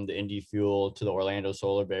 going from the Indy Fuel to the Orlando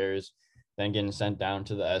Solar Bears. then getting sent down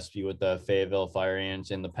to the SP with the Fayetteville Fire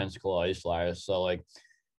Ants and the Pensacola Ice Flyers. So like,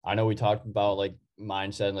 I know we talked about like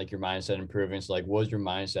mindset and like your mindset improving. So like, what was your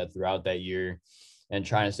mindset throughout that year and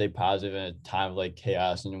trying to stay positive in a time of like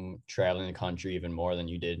chaos and traveling the country even more than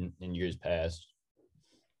you did in years past?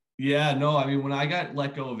 Yeah, no, I mean, when I got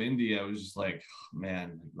let go of India, I was just like,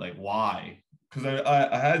 man, like why? Because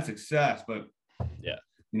I had success, but Yeah.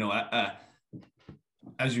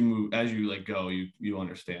 As you move, as you like go, you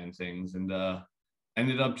understand things, and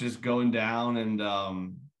ended up just going down, and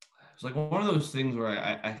it's like one of those things where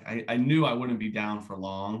I knew I wouldn't be down for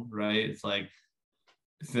long, right? It's like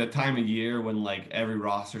it's that time of year when like every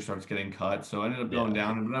roster starts getting cut, so I ended up going Yeah.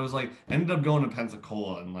 down, but I was like ended up going to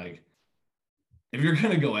Pensacola, and like if you're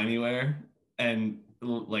gonna go anywhere, and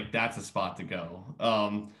like that's a spot to go.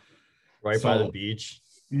 Right by the So beach.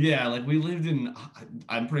 yeah, like we lived in,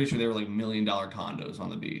 I'm pretty sure they were like $1 million condos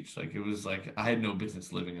on the beach. Like it was like I had no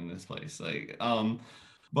business living in this place. Yeah, no,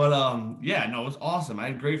 it was awesome. I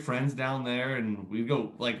had great friends down there, and we'd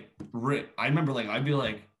go like, I remember like I'd be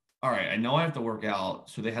like, all right, I know I have to work out,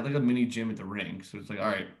 so they had like a mini gym at the rink. So it's like, all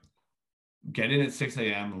right, get in at 6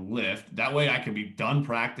 a.m., lift. That way I could be done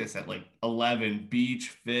practice at like 11, beach,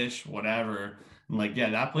 fish, whatever. And like,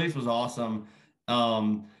 yeah, that place was awesome.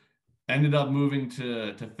 Um, Ended up moving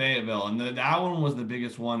to Fayetteville, and that one was the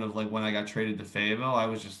biggest one of like when I got traded to Fayetteville. I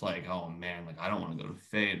was just like, oh man, like I don't want to go to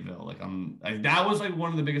Fayetteville. That was like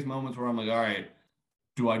one of the biggest moments where I'm like, all right,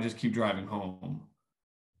 do I just keep driving home?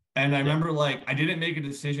 And I Yeah. remember like I didn't make a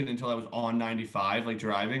decision until I was on 95, like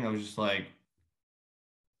driving. I was just like,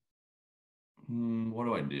 what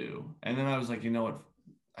do I do? And then I was like, you know what?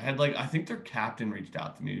 I had like I think their captain reached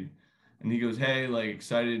out to me, and he goes, hey, like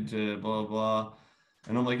excited to blah blah blah.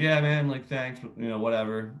 And I'm like, yeah, man, like thanks, but,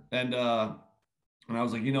 whatever. And I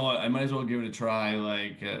was like, you know what, I might as well give it a try,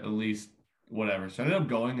 like at least whatever. So I ended up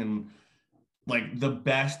going, and like the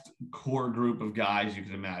best core group of guys you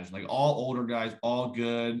could imagine, like all older guys, all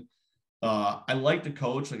good. I liked the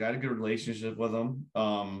coach, like I had a good relationship with him.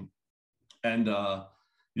 And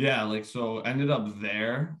Yeah, like so ended up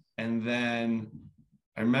there. And then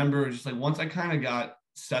I remember just like once I kind of got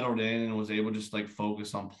settled in and was able to just like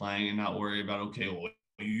focus on playing and not worry about, okay, well,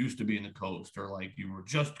 you used to be in the coast, or like you were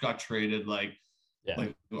just got traded, Yeah.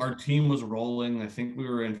 like our team was rolling. I think we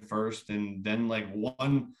were in first, and then like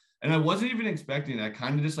one, and I wasn't even expecting it. I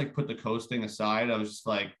kind of just like put the coast thing aside. I was just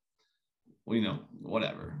like, well,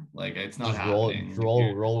 whatever. Like it's not Just roll, happening.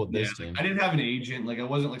 Like, roll with yeah, this like team. I didn't have an agent. Like I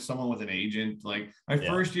wasn't like someone with an agent. Like my Yeah.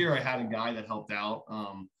 first year, I had a guy that helped out.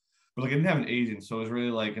 But like I didn't have an agent, so it was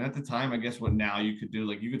really like, and at the time, I guess what now you could do,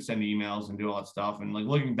 like you could send emails and do all that stuff. And like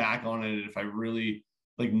looking back on it, if I really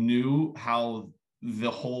like knew how the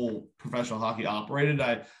whole professional hockey operated,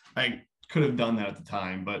 I could have done that at the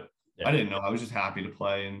time, but I Yeah. didn't know. I was just happy to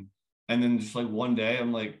play, and then just like one day,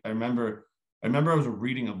 I'm like, I remember I was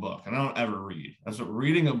reading a book, and I don't ever read. I was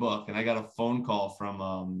reading a book, and I got a phone call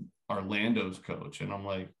from Orlando's coach, and I'm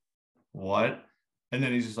like, "What?" And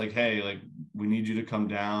then he's just like, "Hey, like we need you to come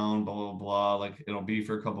down, blah blah blah. Like it'll be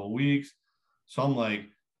for a couple of weeks." So I'm like,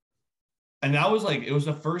 and that was like, it was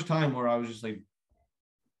the first time where I was just like,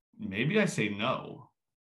 maybe I say no,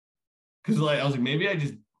 because like I was like, maybe I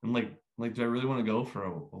just, I'm like, do I really want to go for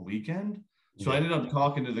a weekend? So I Yeah. ended up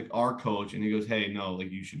talking to our coach, and he goes, "Hey, no,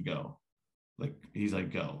 like you should go." Like he's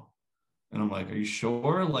like, "Go." And I'm like, "Are you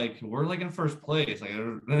sure? Like, we're like in first place." Like, he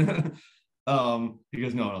goes,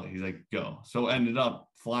 "No, no." He's like, "Go." So ended up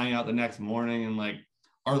flying out the next morning, and like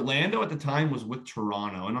Orlando at the time was with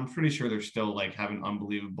Toronto, and I'm pretty sure they're still like having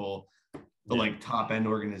unbelievable, Yeah. like top end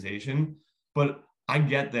organization. But I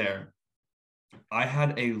get there, I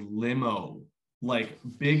had a limo, like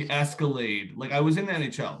big Escalade, like I was in the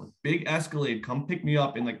NHL, big Escalade, come pick me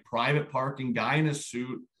up in like private parking, guy in a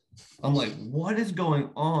suit. I'm like, what is going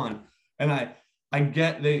on? And I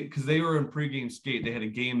get because they were in pregame skate. They had a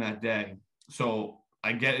game that day. So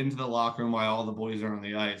I get into the locker room while all the boys are on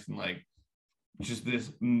the ice, and like just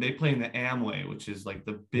this, they play in the Amway, which is like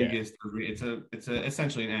the Yeah. biggest, it's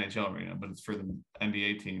essentially an NHL arena, but it's for the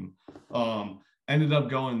NBA team. Ended up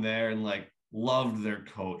going there, and like loved their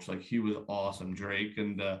coach. Like he was awesome, Drake,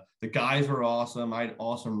 and the guys were awesome. I had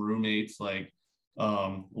awesome roommates. Like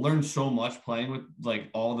learned so much playing with like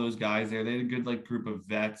all those guys there. They had a good like group of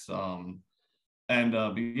vets.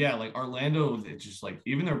 But yeah, like Orlando, it's just like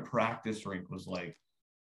even their practice rink was like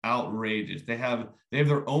outrageous. They have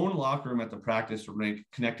their own locker room at the practice rink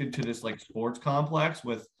connected to this like sports complex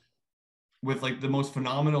with like the most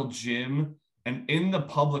phenomenal gym. And in the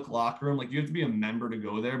public locker room, like you have to be a member to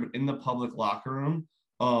go there, but in the public locker room,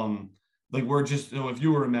 um, like we're just, so if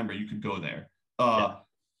you were a member, you could go there. Yeah.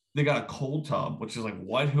 they got a cold tub, which is like,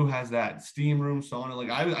 what? Who has that? Steam room, sauna. Like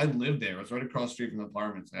I lived there. It was right across the street from the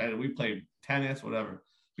apartments. We played tennis, whatever.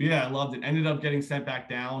 But yeah, I loved it. Ended up getting sent back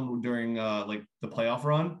down during like the playoff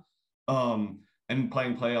run, and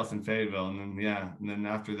playing playoffs in Fayetteville. And then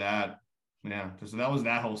after that, yeah. So that was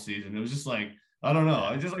that whole season. It was just like, I don't know. Yeah.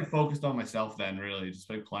 I just like focused on myself then, really, just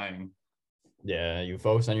like playing. Yeah, you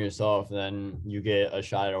focus on yourself, then you get a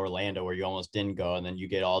shot at Orlando where you almost didn't go, and then you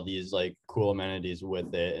get all these like cool amenities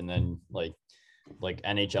with it, and then like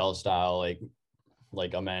NHL style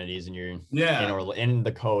like amenities, and you're Yeah, in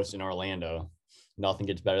the coast in Orlando. Nothing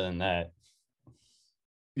gets better than that.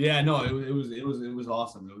 yeah. No, it was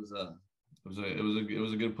awesome. It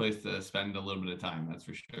was a good place to spend a little bit of time. That's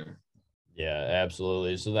for sure. Yeah,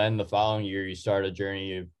 absolutely. So then the following year, you start a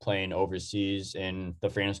journey of playing overseas in the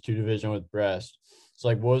France 2 division with Brest. So,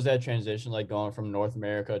 like, what was that transition like going from North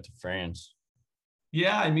America to France?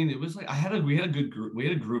 Yeah, I mean, it was like we had a good group. We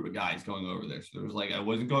had a group of guys going over there. So there was like I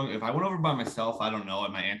wasn't going. If I went over by myself, I don't know.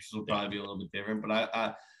 My answers will Yeah. probably be a little bit different. But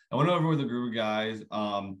I went over with a group of guys.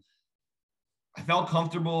 I felt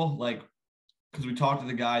comfortable, like because we talked to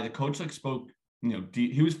the guy. The coach like spoke.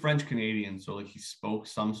 He was French Canadian, so like he spoke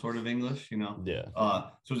some sort of English. Yeah. So I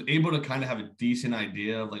was able to kind of have a decent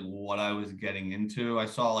idea of like what I was getting into. I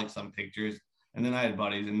saw like some pictures, and then I had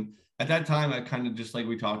buddies, and at that time, I kind of just like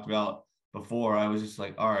we talked about before, I was just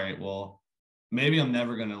like, all right, well, maybe I'm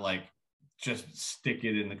never gonna like just stick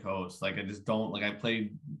it in the coast. Like I just don't like I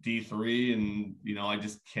played D3 and I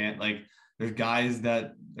just can't like there's guys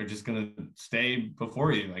that are just gonna stay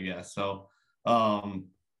before you, I guess. So um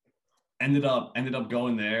ended up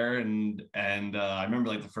going there and I remember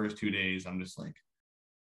like the first 2 days, I'm just like,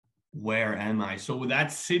 where am I? So with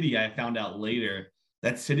that city, I found out later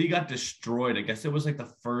that city got destroyed. I guess it was like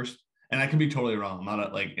the first, and I could be totally wrong. I'm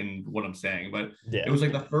not like in what I'm saying, but it Yeah. was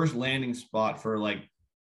like the first landing spot for like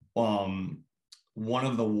um one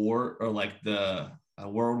of the war or like the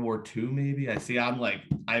World War II, maybe. I'm like,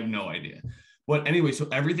 I have no idea. But anyway, so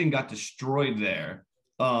everything got destroyed there.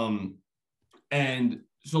 Um, and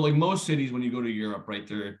so like most cities when you go to Europe, right,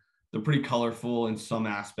 they're pretty colorful in some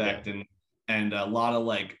Yeah. aspect and a lot of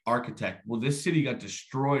like architect. Well, this city got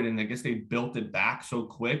destroyed and I guess they built it back so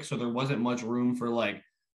quick, so there wasn't much room for like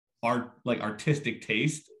artistic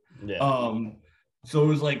taste. Yeah. Um, so it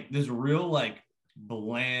was like this real like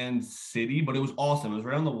bland city, but it was awesome. It was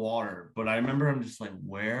right on the water. But I remember I'm just like,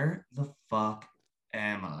 where the fuck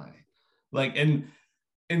am I? Like, and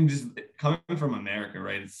just coming from America,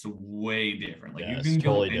 right? It's way different. Like Yeah. you It's can go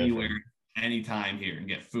totally anywhere different. anytime here and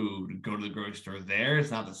get food, go to the grocery store. There,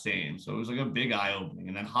 it's not the same. So it was like a big eye opening.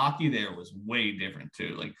 And then hockey there was way different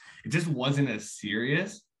too. Like it just wasn't as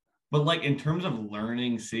serious. But like in terms of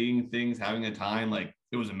learning, seeing things, having a time, like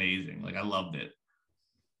it was amazing. Like I loved it.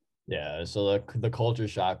 Yeah. So the culture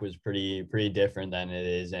shock was pretty different than it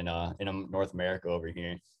is in North America over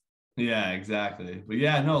here. Yeah, exactly. But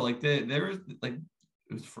yeah, no, like there was like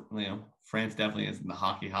it was France definitely isn't the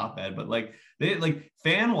hockey hotbed, but like they like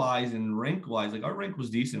fan wise and rink wise, like our rink was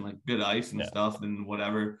decent, like good ice and Yeah. stuff and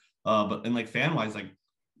whatever. But and like fan wise, like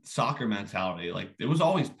soccer mentality, like it was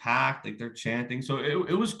always packed, like they're chanting, so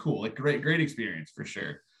it was cool, like great experience for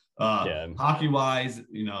sure. Yeah. Hockey wise,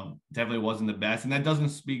 definitely wasn't the best, and that doesn't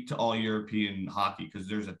speak to all European hockey because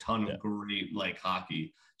there's a ton Yeah. of great like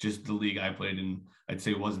hockey. Just the league I played in, I'd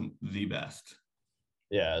say wasn't the best.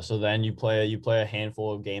 Yeah, so then you play a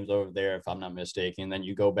handful of games over there, if I'm not mistaken. Then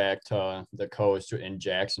you go back to the coast in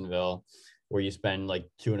Jacksonville, where you spend like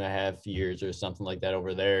 2.5 years or something like that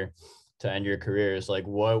over there to end your career. It's like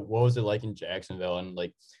what was it like in Jacksonville, and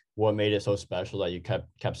like what made it so special that you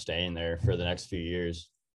kept staying there for the next few years?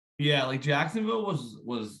 Yeah, like Jacksonville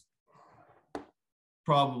was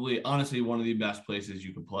probably honestly one of the best places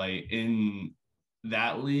you could play in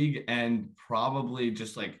that league, and probably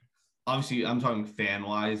just like obviously I'm talking fan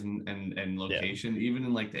wise and Yeah, location, even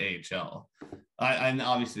in like the AHL. And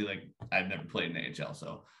obviously like I've never played in AHL,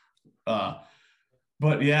 so uh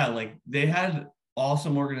but yeah, like they had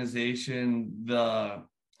awesome organization. The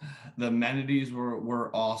amenities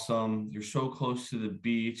were awesome. You're so close to the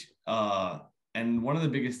beach. And one of the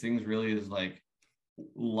biggest things really is like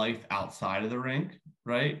life outside of the rink,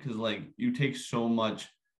 right? Because like you take so much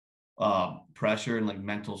pressure and like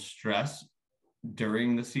mental stress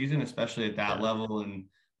during the season, especially at that yeah, level and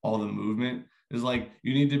all the movement is like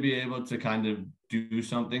you need to be able to kind of do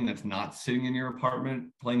something that's not sitting in your apartment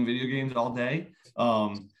playing video games all day.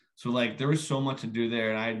 So like there was so much to do there,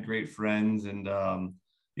 and I had great friends, and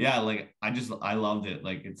yeah, like I loved it.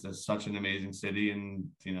 Like it's such an amazing city, and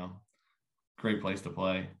great place to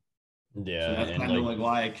play. So Yeah, that's and kind of like like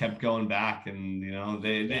why I kept going back, and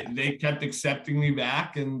they yeah, they kept accepting me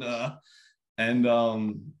back, and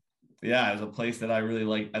yeah, it was a place that I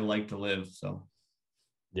like to live. So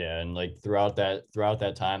yeah, and like throughout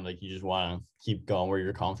that time, like you just want to keep going where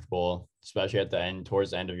you're comfortable, especially at the end,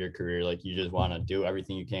 towards the end of your career. Like you just want to do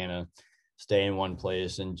everything you can to stay in one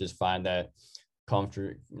place and just find that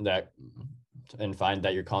comfort that and find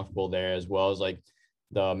that you're comfortable there, as well as like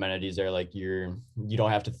the amenities there. Like you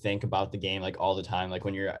don't have to think about the game like all the time. Like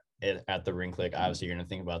when you're at the rink, like obviously you're gonna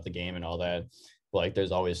think about the game and all that. But like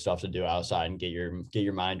there's always stuff to do outside and get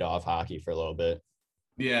your mind off hockey for a little bit.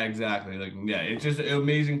 yeah, exactly. Like yeah, it's just an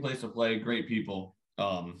amazing place to play. Great people,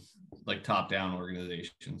 like top down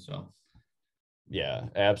organization. So Yeah,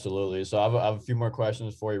 absolutely. So I have a few more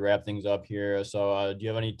questions before we wrap things up here. So do you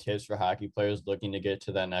have any tips for hockey players looking to get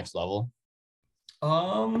to that next level?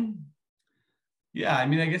 um, yeah, I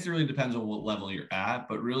mean, I guess it really depends on what level you're at,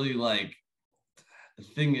 but really like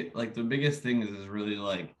the biggest thing is really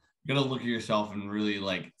like you gotta look at yourself and really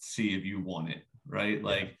like see if you want it, right? Yeah,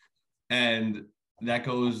 Like, and that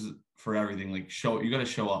goes for everything. Like, you got to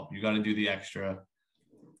show up, you got to do the extra,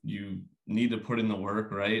 you need to put in the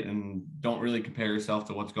work, right? And don't really compare yourself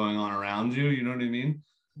to what's going on around you. You know what I mean?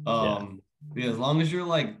 yeah, Yeah, as long as you're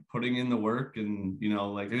like putting in the work, and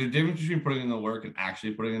like there's a difference between putting in the work and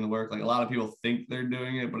actually putting in the work. Like a lot of people think they're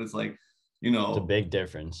doing it, but it's like, you it's a know, big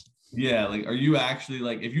difference. yeah, like are you actually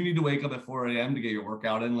like if you need to wake up at 4 a.m. to get your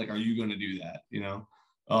workout in, like are you gonna do that? Yeah,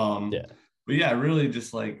 But yeah, really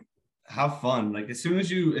just like have fun. Like as soon as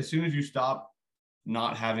you stop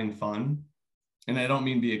not having fun, and I don't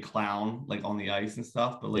mean be a clown like on the ice and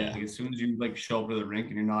stuff, but like yeah. as soon as you like show up to the rink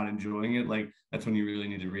and you're not enjoying it, like that's when you really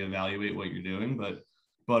need to reevaluate what you're doing. But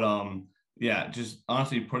yeah, just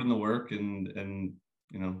honestly put in the work and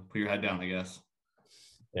put your head down, I guess.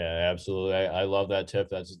 Yeah, absolutely. I love that tip.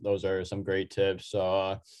 Those are some great tips.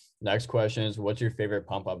 So next question is, what's your favorite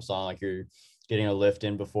pump up song? Like you're getting a lift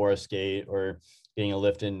in before a skate or getting a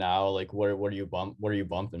lift in now. Like what are you what are you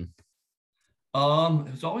bumping?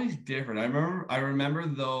 It's always different. I remember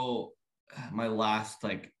though, my last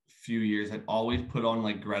like few years, I'd always put on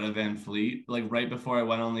like Greta Van Fleet, like right before I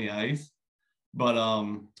went on the ice. But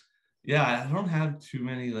yeah, I don't have too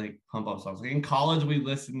many like pump up songs. Like in college, we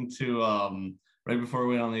listened to right before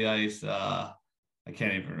we went on the ice. I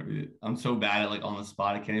can't even remember. I'm so bad at like on the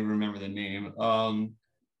spot. I can't even remember the name.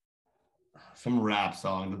 Some rap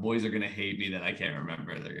song. The boys are gonna hate me that I can't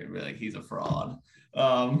remember. They're gonna be like, he's a fraud.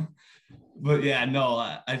 Um, but yeah, no,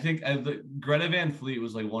 I think Greta Van Fleet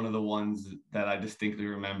was like one of the ones that I distinctly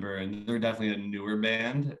remember, and they're definitely a newer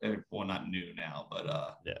band. Well, not new now,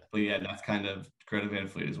 Yeah. but yeah, that's kind of Greta Van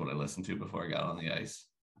Fleet is what I listened to before I got on the ice.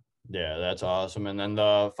 Yeah, that's awesome. And then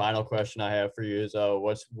the final question I have for you is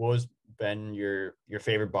what's been your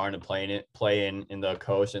favorite barn to play in the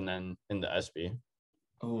coast and then in the SB?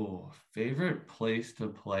 Oh, favorite place to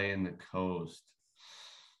play in the coast.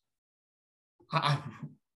 I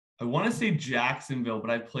I want to say Jacksonville,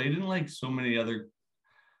 but I played in like so many other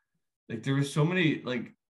like there was so many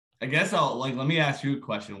like I guess I'll like let me ask you a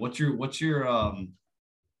question. What's your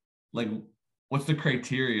like what's the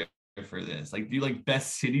criteria for this? Like do you like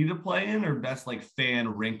best city to play in or best like fan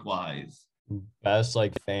rink wise? Best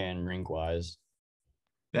like fan rink wise.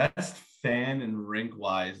 Best fan and rink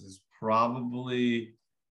wise is probably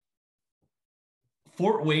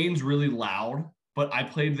Fort Wayne's really loud, but I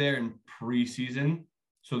played there in preseason,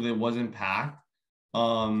 so it wasn't packed.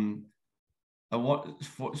 Um,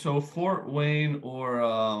 so Fort Wayne or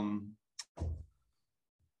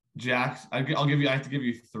I'll give you. I have to give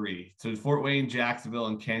you three. So Fort Wayne, Jacksonville,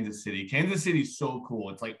 and Kansas City. Kansas City's so cool.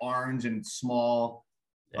 It's like orange and small.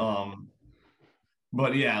 Yeah. Um,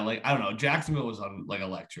 but yeah, like I don't know. Jacksonville was on like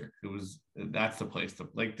electric. That's the place to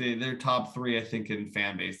like they're top three, I think, in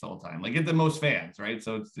fan base the whole time. Like get the most fans, right?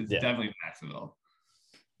 So it's Yeah. definitely Jacksonville.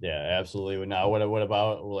 Yeah, absolutely. Now what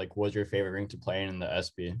about like what's your favorite rink to play in the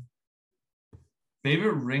SB?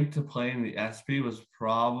 Favorite rink to play in the SB was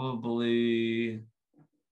probably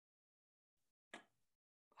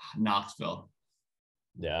Knoxville.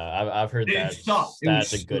 Yeah, I've heard It sucked.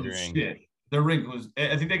 that's a It good was ring. shit. Their rink was.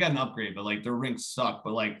 I think they got an upgrade, but like their rink sucked.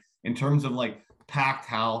 But like in terms of like packed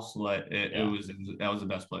house, like Yeah. that was the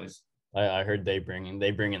best place. I heard they bring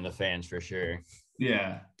in the fans for sure.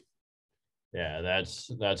 Yeah. Yeah, that's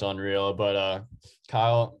unreal. But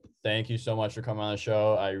Kyle, thank you so much for coming on the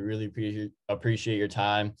show. I really appreciate your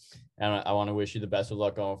time, and I want to wish you the best of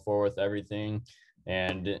luck going forward with everything.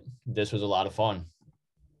 And this was a lot of fun.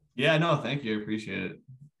 Yeah. No, thank you. I appreciate it.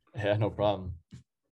 Yeah, no problem.